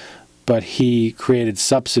merge, but he created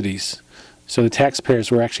subsidies. So the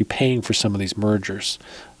taxpayers were actually paying for some of these mergers,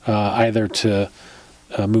 either to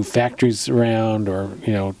move factories around or,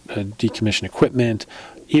 decommission equipment,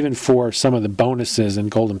 even for some of the bonuses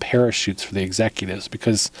and golden parachutes for the executives.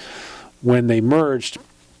 Because when they merged,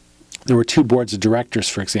 there were 2 boards of directors,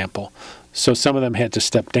 for example. So some of them had to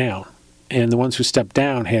step down. And the ones who stepped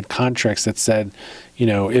down had contracts that said,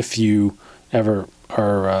 if you ever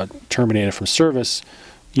are terminated from service,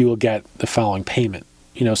 you will get the following payment.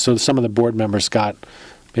 So some of the board members got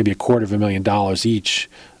maybe $250,000 each,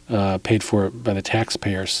 paid for by the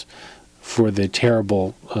taxpayers for the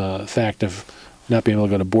terrible fact of not being able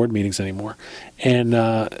to go to board meetings anymore. And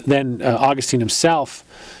then Augustine himself,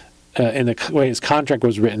 in the way his contract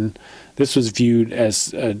was written, this was viewed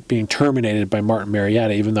as being terminated by Martin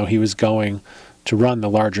Marietta, even though he was going to run the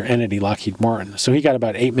larger entity, Lockheed Martin. So he got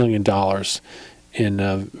about $8 million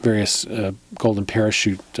in various golden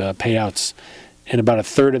parachute payouts, and about a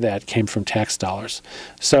third of that came from tax dollars.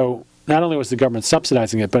 So not only was the government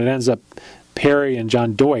subsidizing it, but it ends up Perry and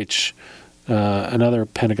John Deutsch, another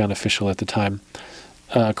Pentagon official at the time,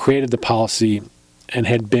 created the policy and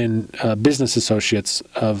had been business associates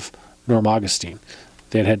of Norm Augustine.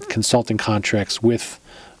 They had consulting contracts with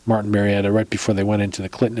Martin Marietta right before they went into the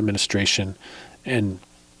Clinton administration and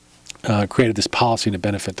created this policy to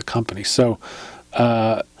benefit the company. So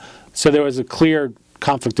there was a clear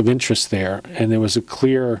conflict of interest there, and there was a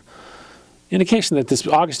clear indication that this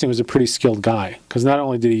Augustine was a pretty skilled guy, because not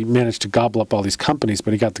only did he manage to gobble up all these companies,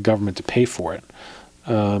 but he got the government to pay for it.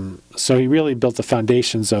 So he really built the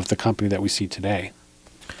foundations of the company that we see today.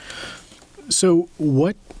 So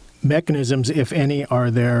what mechanisms, if any,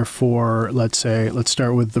 are there for, let's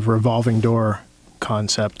start with the revolving door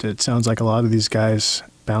concept? It sounds like a lot of these guys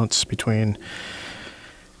bounce between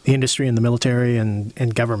the industry and the military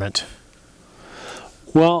and government.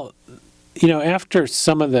 Well, after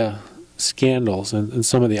some of the scandals and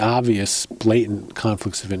some of the obvious blatant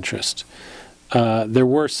conflicts of interest, there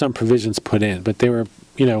were some provisions put in, but they were,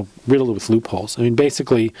 riddled with loopholes. I mean,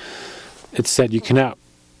 basically, it said you cannot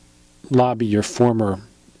lobby your former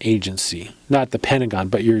agency, not the Pentagon,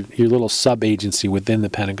 but your little sub-agency within the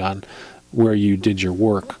Pentagon where you did your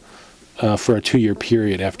work for a 2-year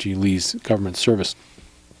period after you leave government service.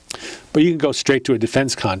 But you can go straight to a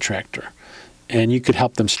defense contractor, and you could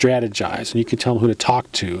help them strategize, and you could tell them who to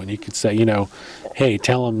talk to, and you could say, hey,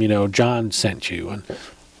 tell them, John sent you.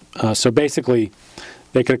 And so basically,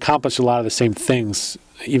 they could accomplish a lot of the same things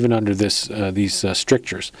even under these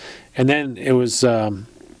strictures. And then it was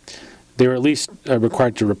they were at least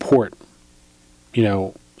required to report,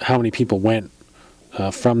 how many people went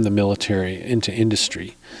from the military into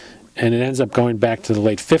industry. And it ends up going back to the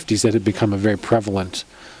late 50s that it had become a very prevalent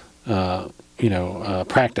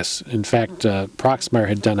practice. In fact, Proxmire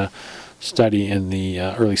had done a study in the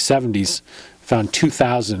early 70s, found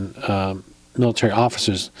 2,000 military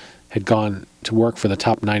officers had gone to work for the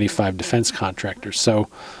top 95 defense contractors. So,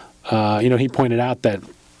 he pointed out that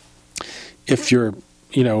if you're,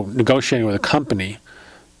 negotiating with a company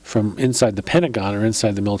from inside the Pentagon or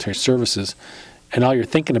inside the military services, and all you're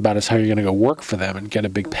thinking about is how you're going to go work for them and get a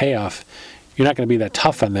big payoff, you're not going to be that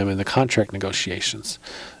tough on them in the contract negotiations.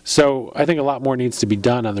 So I think a lot more needs to be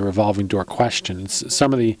done on the revolving door question.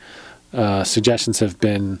 Some of the suggestions have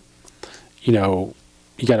been, you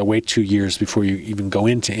got to wait 2 years before you even go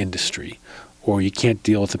into industry, or you can't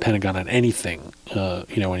deal with the Pentagon on anything,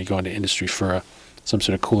 when you go into industry for some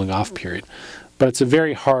sort of cooling off period. But it's a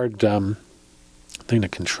very hard thing to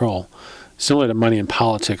control. Similar to money in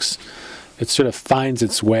politics, it sort of finds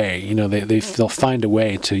its way. You know, they'll find a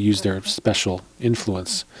way to use their special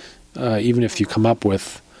influence, even if you come up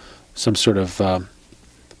with some sort of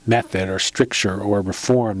method or stricture or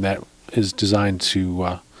reform that is designed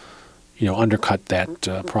to, undercut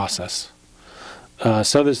that process.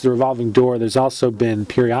 So there's the revolving door. There's also been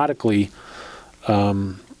periodically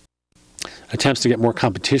attempts to get more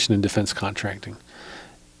competition in defense contracting.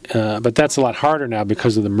 But that's a lot harder now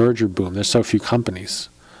because of the merger boom. There's so few companies.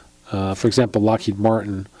 For example, Lockheed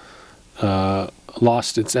Martin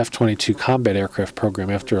lost its F-22 combat aircraft program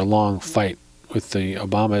after a long fight with the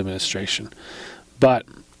Obama administration. But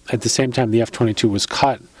at the same time, the F-22 was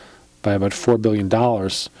cut by about $4 billion.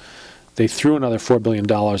 They threw another $4 billion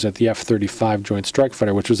at the F-35 Joint Strike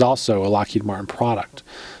Fighter, which was also a Lockheed Martin product.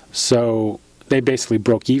 So they basically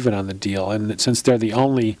broke even on the deal. And since they're the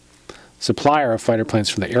only supplier of fighter planes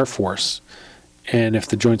for the Air Force, and if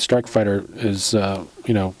the Joint Strike Fighter is,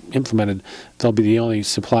 implemented, they'll be the only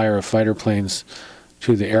supplier of fighter planes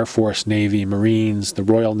to the Air Force, Navy, Marines, the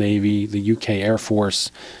Royal Navy, the UK Air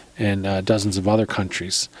Force, and dozens of other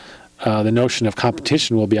countries. The notion of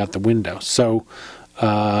competition will be out the window. So,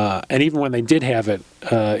 and even when they did have it,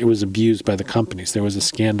 it was abused by the companies. There was a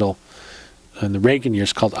scandal in the Reagan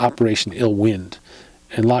years called Operation Ill Wind,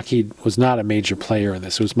 and Lockheed was not a major player in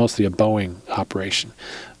this. It was mostly a Boeing operation.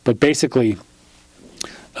 But basically,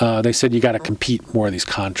 they said you got to compete more of these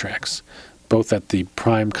contracts, both at the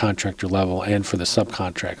prime contractor level and for the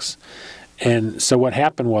subcontracts. And so what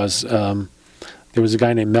happened was there was a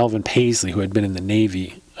guy named Melvin Paisley who had been in the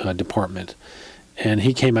Navy department, and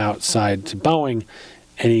he came outside to Boeing,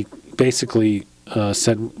 and he basically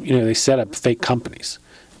said, they set up fake companies,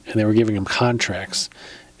 and they were giving them contracts.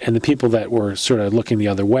 And the people that were sort of looking the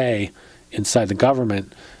other way inside the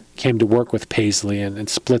government came to work with Paisley and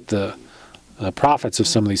split the profits of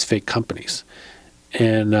some of these fake companies.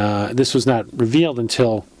 And this was not revealed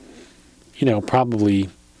until, probably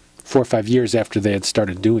 4 or 5 years after they had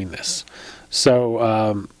started doing this.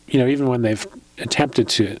 So, even when they've attempted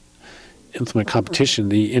to implement competition,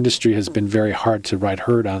 the industry has been very hard to ride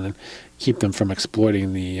herd on and keep them from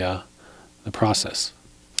exploiting the process.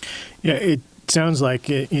 Yeah, it sounds like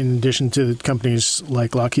in addition to companies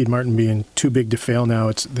like Lockheed Martin being too big to fail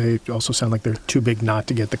now, they also sound like they're too big not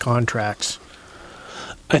to get the contracts.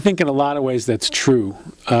 I think in a lot of ways that's true.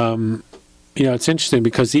 It's interesting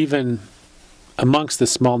because even amongst the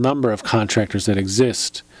small number of contractors that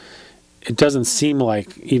exist, it doesn't seem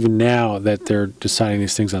like even now that they're deciding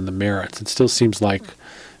these things on the merits. It still seems like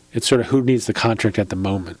it's sort of who needs the contract at the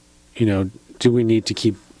moment. Do we need to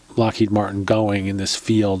keep Lockheed Martin going in this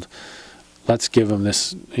field? Let's give them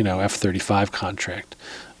this, F-35 contract.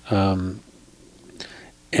 And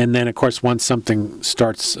then, of course, once something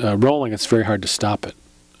starts rolling, it's very hard to stop it.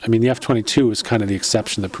 I mean, the F-22 is kind of the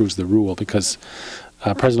exception that proves the rule because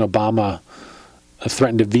President Obama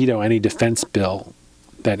threatened to veto any defense bill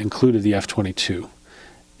that included the F-22.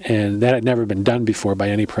 And that had never been done before by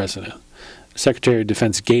any president. Secretary of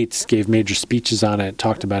Defense Gates gave major speeches on it,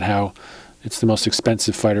 talked about how it's the most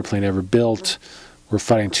expensive fighter plane ever built. We're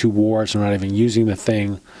fighting 2 wars. We're not even using the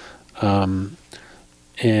thing.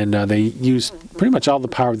 And they used pretty much all the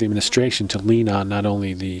power of the administration to lean on not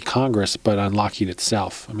only the Congress, but on Lockheed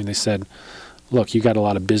itself. I mean, they said, look, you got a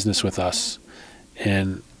lot of business with us,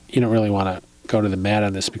 and you don't really want to go to the mat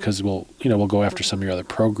on this because we'll go after some of your other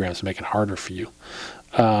programs and make it harder for you.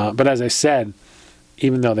 But as I said,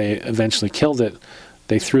 even though they eventually killed it,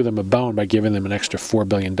 they threw them a bone by giving them an extra $4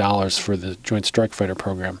 billion for the Joint Strike Fighter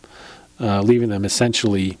program, leaving them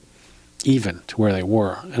essentially even to where they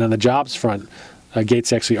were. And on the jobs front,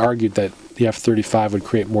 Gates actually argued that the F-35 would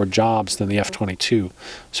create more jobs than the F-22.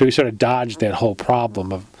 So he sort of dodged that whole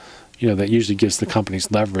problem of, that usually gives the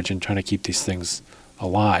companies leverage in trying to keep these things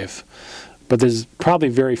alive. But there's probably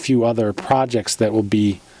very few other projects that would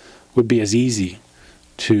be as easy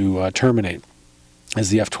to terminate as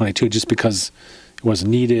the F-22, just because it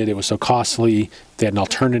wasn't needed, it was so costly. They had an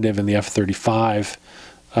alternative in the F-35.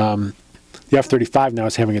 The F-35 now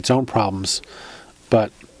is having its own problems,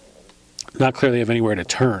 but not clearly have anywhere to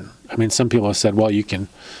turn. I mean, some people have said, well, you can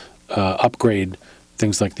upgrade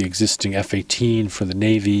things like the existing F-18 for the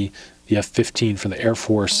Navy, the F-15 for the Air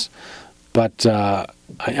Force, but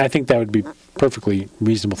I think that would be a perfectly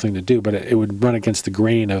reasonable thing to do, but it would run against the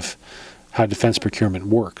grain of how defense procurement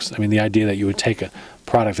works. I mean, the idea that you would take a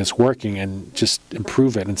product that's working and just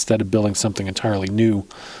improve it instead of building something entirely new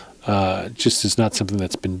just is not something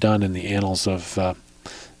that's been done in the annals of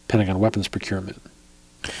Pentagon weapons procurement.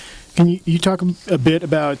 Can you talk a bit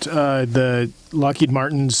about the Lockheed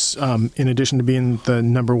Martin's, in addition to being the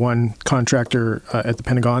number one contractor at the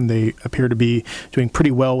Pentagon, they appear to be doing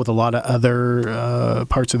pretty well with a lot of other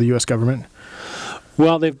parts of the U.S. government?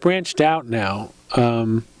 Well, they've branched out now.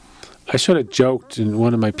 I sort of joked in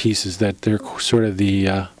one of my pieces that they're sort of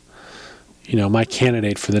the, my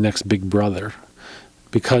candidate for the next big brother,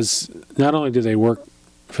 because not only do they work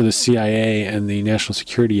for the CIA and the National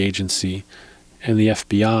Security Agency and the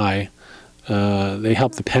FBI, they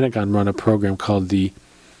helped the Pentagon run a program called the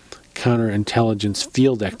Counterintelligence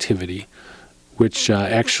Field Activity, which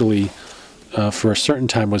actually, for a certain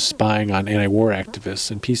time, was spying on anti-war activists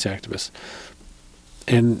and peace activists.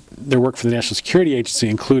 And their work for the National Security Agency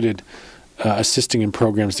included assisting in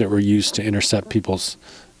programs that were used to intercept people's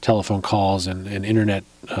telephone calls and internet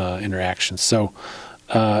interactions. So,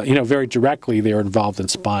 very directly, they were involved in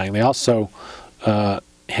spying. They also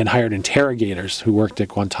had hired interrogators who worked at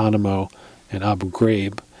Guantanamo and Abu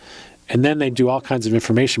Ghraib. And then they do all kinds of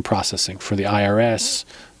information processing for the IRS,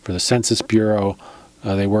 for the Census Bureau.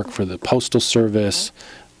 They work for the Postal Service.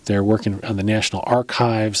 They're working on the National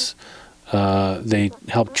Archives. They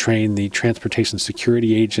help train the transportation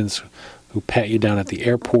security agents who pat you down at the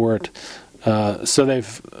airport. So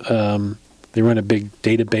they run a big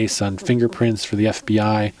database on fingerprints for the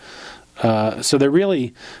FBI. So they're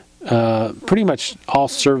really pretty much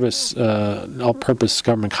all-service, all-purpose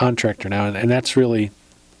government contractor now, and that's really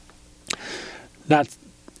not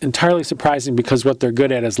entirely surprising because what they're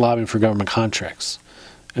good at is lobbying for government contracts.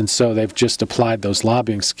 And so they've just applied those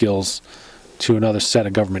lobbying skills to another set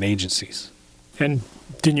of government agencies. And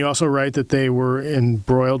didn't you also write that they were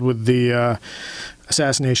embroiled with the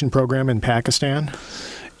assassination program in Pakistan?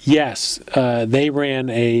 Yes. They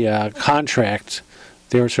ran a contract.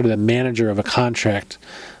 They were sort of the manager of a contract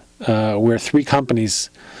where three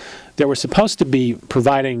companies that were supposed to be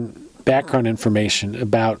providing background information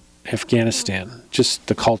about Afghanistan, just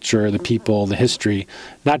the culture, the people, the history,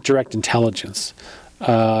 not direct intelligence.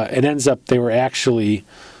 It ends up they were actually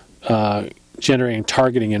generating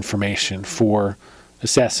targeting information for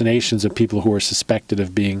assassinations of people who were suspected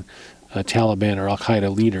of being Taliban or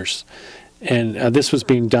al-Qaeda leaders. And this was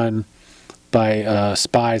being done by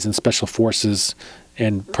spies and special forces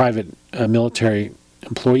and private military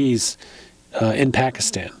employees in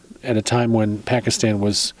Pakistan at a time when Pakistan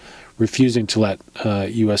was refusing to let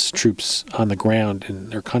U.S. troops on the ground in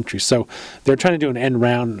their country. So they're trying to do an end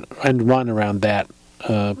run around that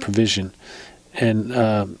provision.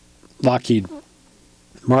 And Lockheed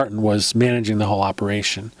Martin was managing the whole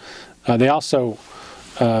operation. They also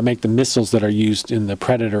make the missiles that are used in the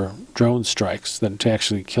Predator drone strikes to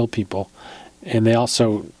actually kill people. And they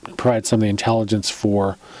also provide some of the intelligence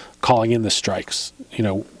for calling in the strikes.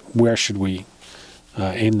 Where should we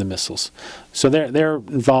aim the missiles? So they're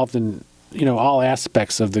involved in all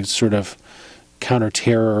aspects of the sort of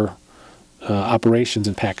counter-terror operations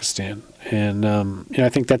in Pakistan. And I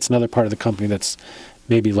think that's another part of the company that's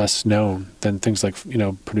maybe less known than things like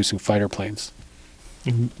producing fighter planes.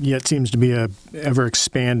 Yet seems to be a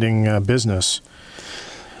ever-expanding business.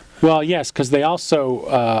 Well, yes, because they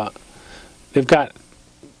also they've got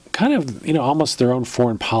kind of almost their own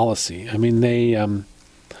foreign policy. I mean, they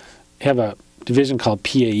have a division called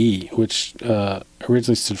PAE, which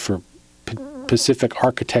originally stood for Pacific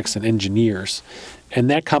Architects and Engineers, and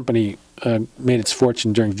that company made its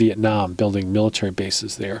fortune during Vietnam, building military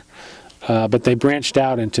bases there. But they branched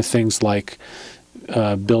out into things like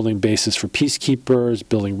building bases for peacekeepers,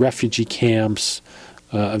 building refugee camps.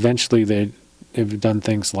 Eventually, they've done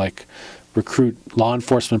things like recruit law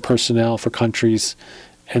enforcement personnel for countries.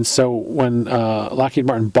 And so when Lockheed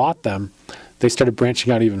Martin bought them, they started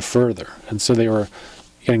branching out even further. And so they were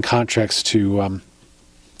getting contracts to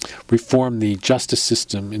reform the justice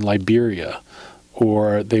system in Liberia,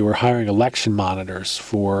 or they were hiring election monitors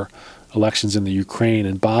for elections in the Ukraine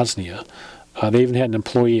and Bosnia. They even had an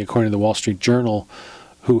employee, according to the Wall Street Journal,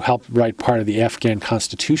 who helped write part of the Afghan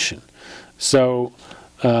constitution. So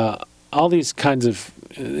all these kinds of,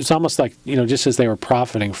 it's almost like, just as they were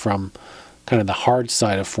profiting from kind of the hard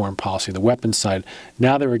side of foreign policy, the weapons side,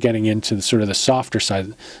 now they were getting into the sort of the softer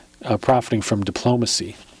side, profiting from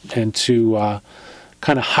diplomacy. And to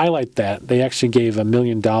kind of highlight that, they actually gave $1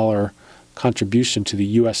 million contribution to the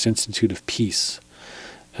U.S. Institute of Peace.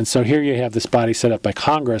 And so here you have this body set up by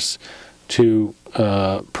Congress to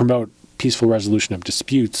promote peaceful resolution of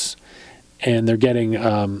disputes, and they're getting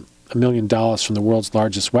 $1 million from the world's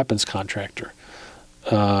largest weapons contractor.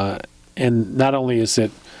 And not only are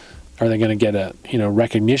they going to get a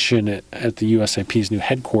recognition at the USIP's new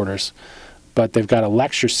headquarters, but they've got a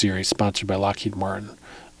lecture series sponsored by Lockheed Martin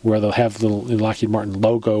where they'll have the Lockheed Martin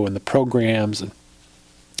logo and the programs. And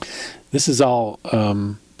this is all,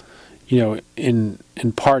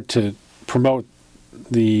 in part to promote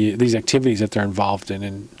these activities that they're involved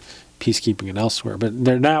in peacekeeping and elsewhere. But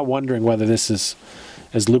they're now wondering whether this is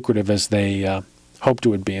as lucrative as they hoped it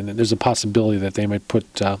would be, and that there's a possibility that they might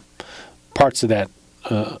put parts of that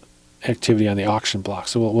activity on the auction block.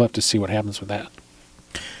 So we'll have to see what happens with that.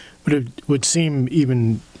 But it would seem,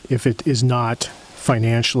 even if it is not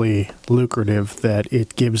financially lucrative, that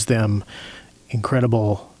it gives them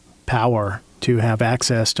incredible power to have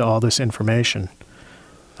access to all this information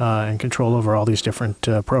and control over all these different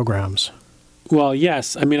programs. Well,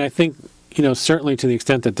 yes. I mean, I think, certainly to the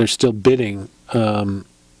extent that they're still bidding,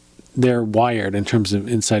 they're wired in terms of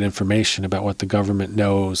inside information about what the government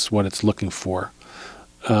knows, what it's looking for.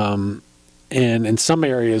 And in some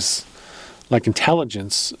areas, like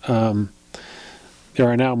intelligence, there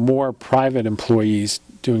are now more private employees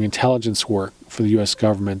doing intelligence work for the U.S.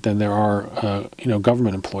 government than there are,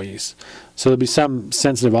 government employees. So there'll be some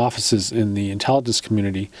sensitive offices in the intelligence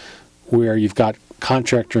community where you've got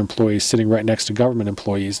contractor employees sitting right next to government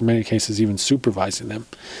employees, in many cases even supervising them.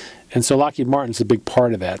 And so Lockheed Martin's a big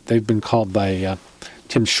part of that. They've been called by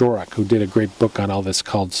Tim Shorrock, who did a great book on all this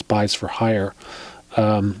called Spies for Hire,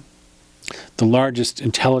 the largest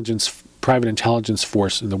private intelligence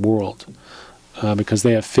force in the world, because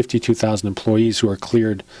they have 52,000 employees who are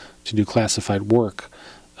cleared to do classified work,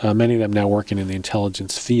 many of them now working in the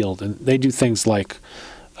intelligence field. And they do things like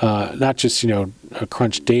not just,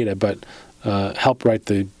 crunch data, but help write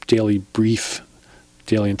the daily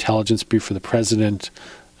intelligence brief for the president.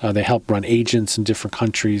 They help run agents in different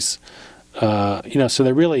countries. So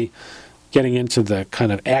they're really getting into the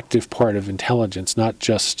kind of active part of intelligence, not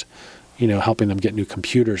just, helping them get new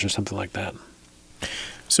computers or something like that.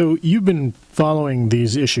 So you've been following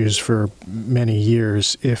these issues for many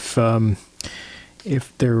years. If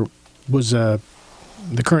there was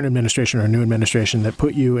the current administration or a new administration that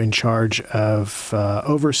put you in charge of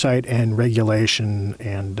oversight and regulation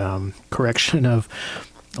and correction of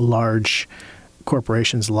large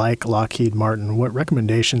corporations like Lockheed Martin, what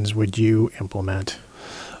recommendations would you implement?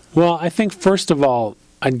 Well, I think first of all,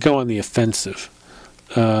 I'd go on the offensive.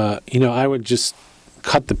 I would just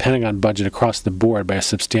cut the Pentagon budget across the board by a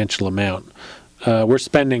substantial amount. We're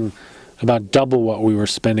spending about double what we were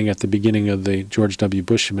spending at the beginning of the George W.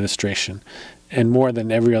 Bush administration, and more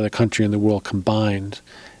than every other country in the world combined,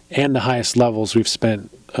 and the highest levels we've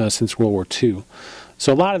spent since World War II.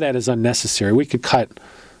 So a lot of that is unnecessary. We could cut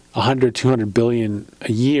 100, 200 billion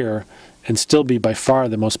a year and still be by far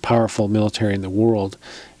the most powerful military in the world.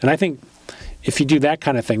 And I think if you do that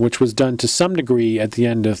kind of thing, which was done to some degree at the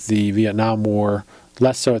end of the Vietnam War,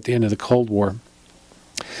 less so at the end of the Cold War,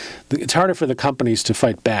 it's harder for the companies to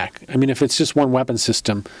fight back. I mean, if it's just one weapon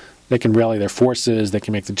system, they can rally their forces, they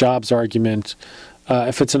can make the jobs argument.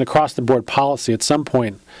 If it's an across-the-board policy, at some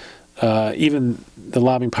point, even the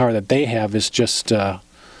lobbying power that they have is just,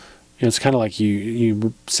 it's kind of like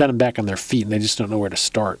you set them back on their feet and they just don't know where to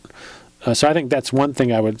start. So I think that's one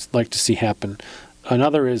thing I would like to see happen.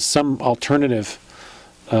 Another is some alternative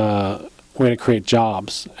way to create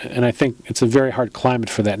jobs. And I think it's a very hard climate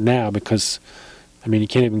for that now because, you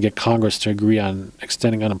can't even get Congress to agree on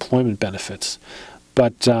extending unemployment benefits.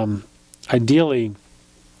 But ideally,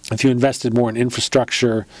 if you invested more in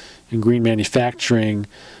infrastructure, in green manufacturing,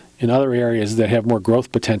 in other areas that have more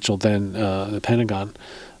growth potential than the Pentagon,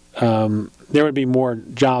 there would be more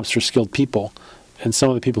jobs for skilled people. And some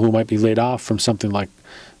of the people who might be laid off from something like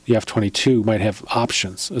the F-22 might have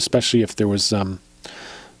options, especially if there was some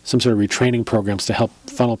sort of retraining programs to help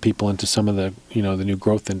funnel people into some of the, the new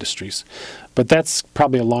growth industries. But that's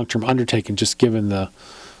probably a long-term undertaking, just given the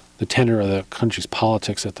tenor of the country's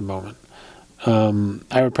politics at the moment.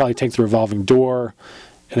 I would probably take the revolving door.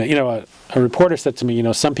 And, a reporter said to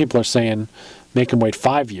me, some people are saying make them wait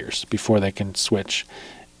 5 years before they can switch.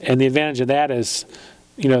 And the advantage of that is,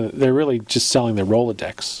 they're really just selling their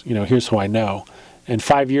Rolodex. Here's who I know. And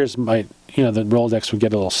 5 years might, the Rolodex would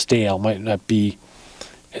get a little stale, might not be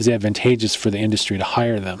as advantageous for the industry to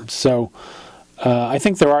hire them. So I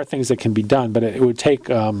think there are things that can be done, but it would take,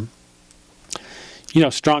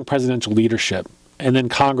 strong presidential leadership and then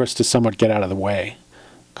Congress to somewhat get out of the way.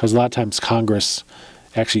 Because a lot of times Congress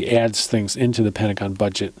actually adds things into the Pentagon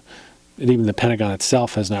budget that even the Pentagon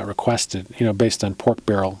itself has not requested, based on pork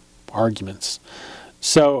barrel arguments.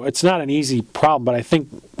 So it's not an easy problem, but I think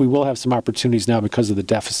we will have some opportunities now because of the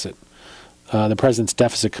deficit. The President's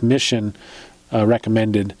Deficit Commission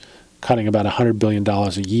recommended cutting about $100 billion a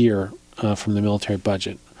year from the military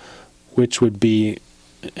budget, which would be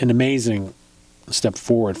an amazing step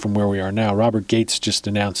forward from where we are now. Robert Gates just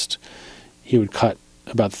announced he would cut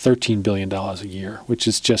about $13 billion a year, which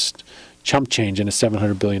is just chump change in a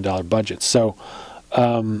 $700 billion budget. So,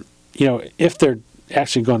 if they're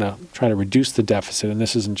actually going to try to reduce the deficit, and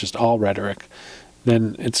this isn't just all rhetoric,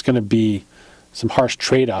 then it's going to be some harsh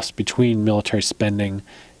trade-offs between military spending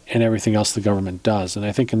and everything else the government does. And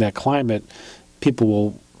I think in that climate, people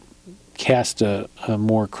will cast a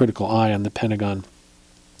more critical eye on the Pentagon.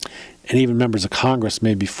 And even members of Congress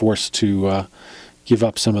may be forced to give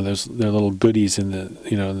up some of their little goodies in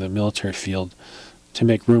the military field to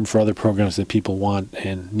make room for other programs that people want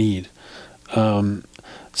and need.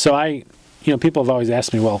 So people have always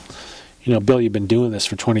asked me, well, Bill, you've been doing this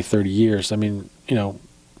for 20, 30 years. I mean,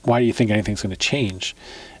 why do you think anything's going to change?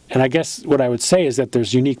 And I guess what I would say is that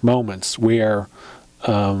there's unique moments where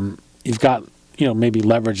you've got, maybe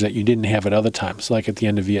leverage that you didn't have at other times, like at the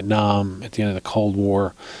end of Vietnam, at the end of the Cold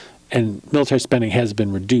War, and military spending has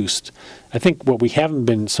been reduced. I think what we haven't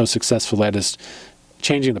been so successful at is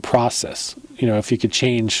changing the process. If you could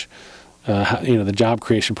change, the job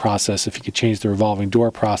creation process, if you could change the revolving door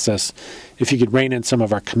process, if you could rein in some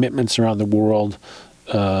of our commitments around the world,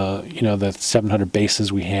 the 700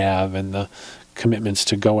 bases we have and the commitments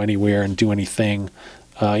to go anywhere and do anything.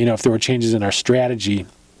 If there were changes in our strategy,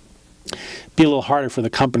 it'd be a little harder for the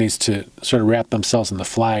companies to sort of wrap themselves in the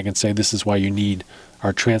flag and say, this is why you need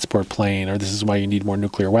our transport plane, or this is why you need more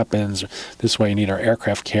nuclear weapons, or this is why you need our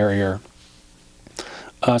aircraft carrier.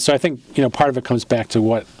 So I think, part of it comes back to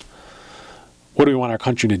what do we want our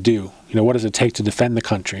country to do? What does it take to defend the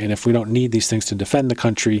country? And if we don't need these things to defend the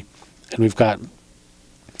country, and we've got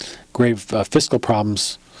grave fiscal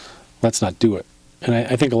problems, let's not do it. And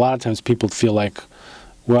I think a lot of times people feel like,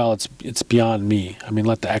 well, it's beyond me. I mean,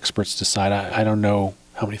 let the experts decide. I don't know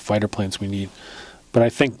how many fighter planes we need. But I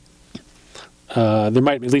think there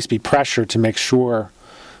might at least be pressure to make sure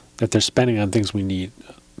that they're spending on things we need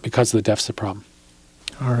because of the deficit problem.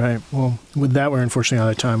 All right. Well, with that, we're unfortunately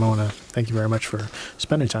out of time. I want to thank you very much for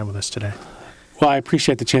spending time with us today. Well, I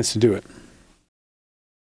appreciate the chance to do it.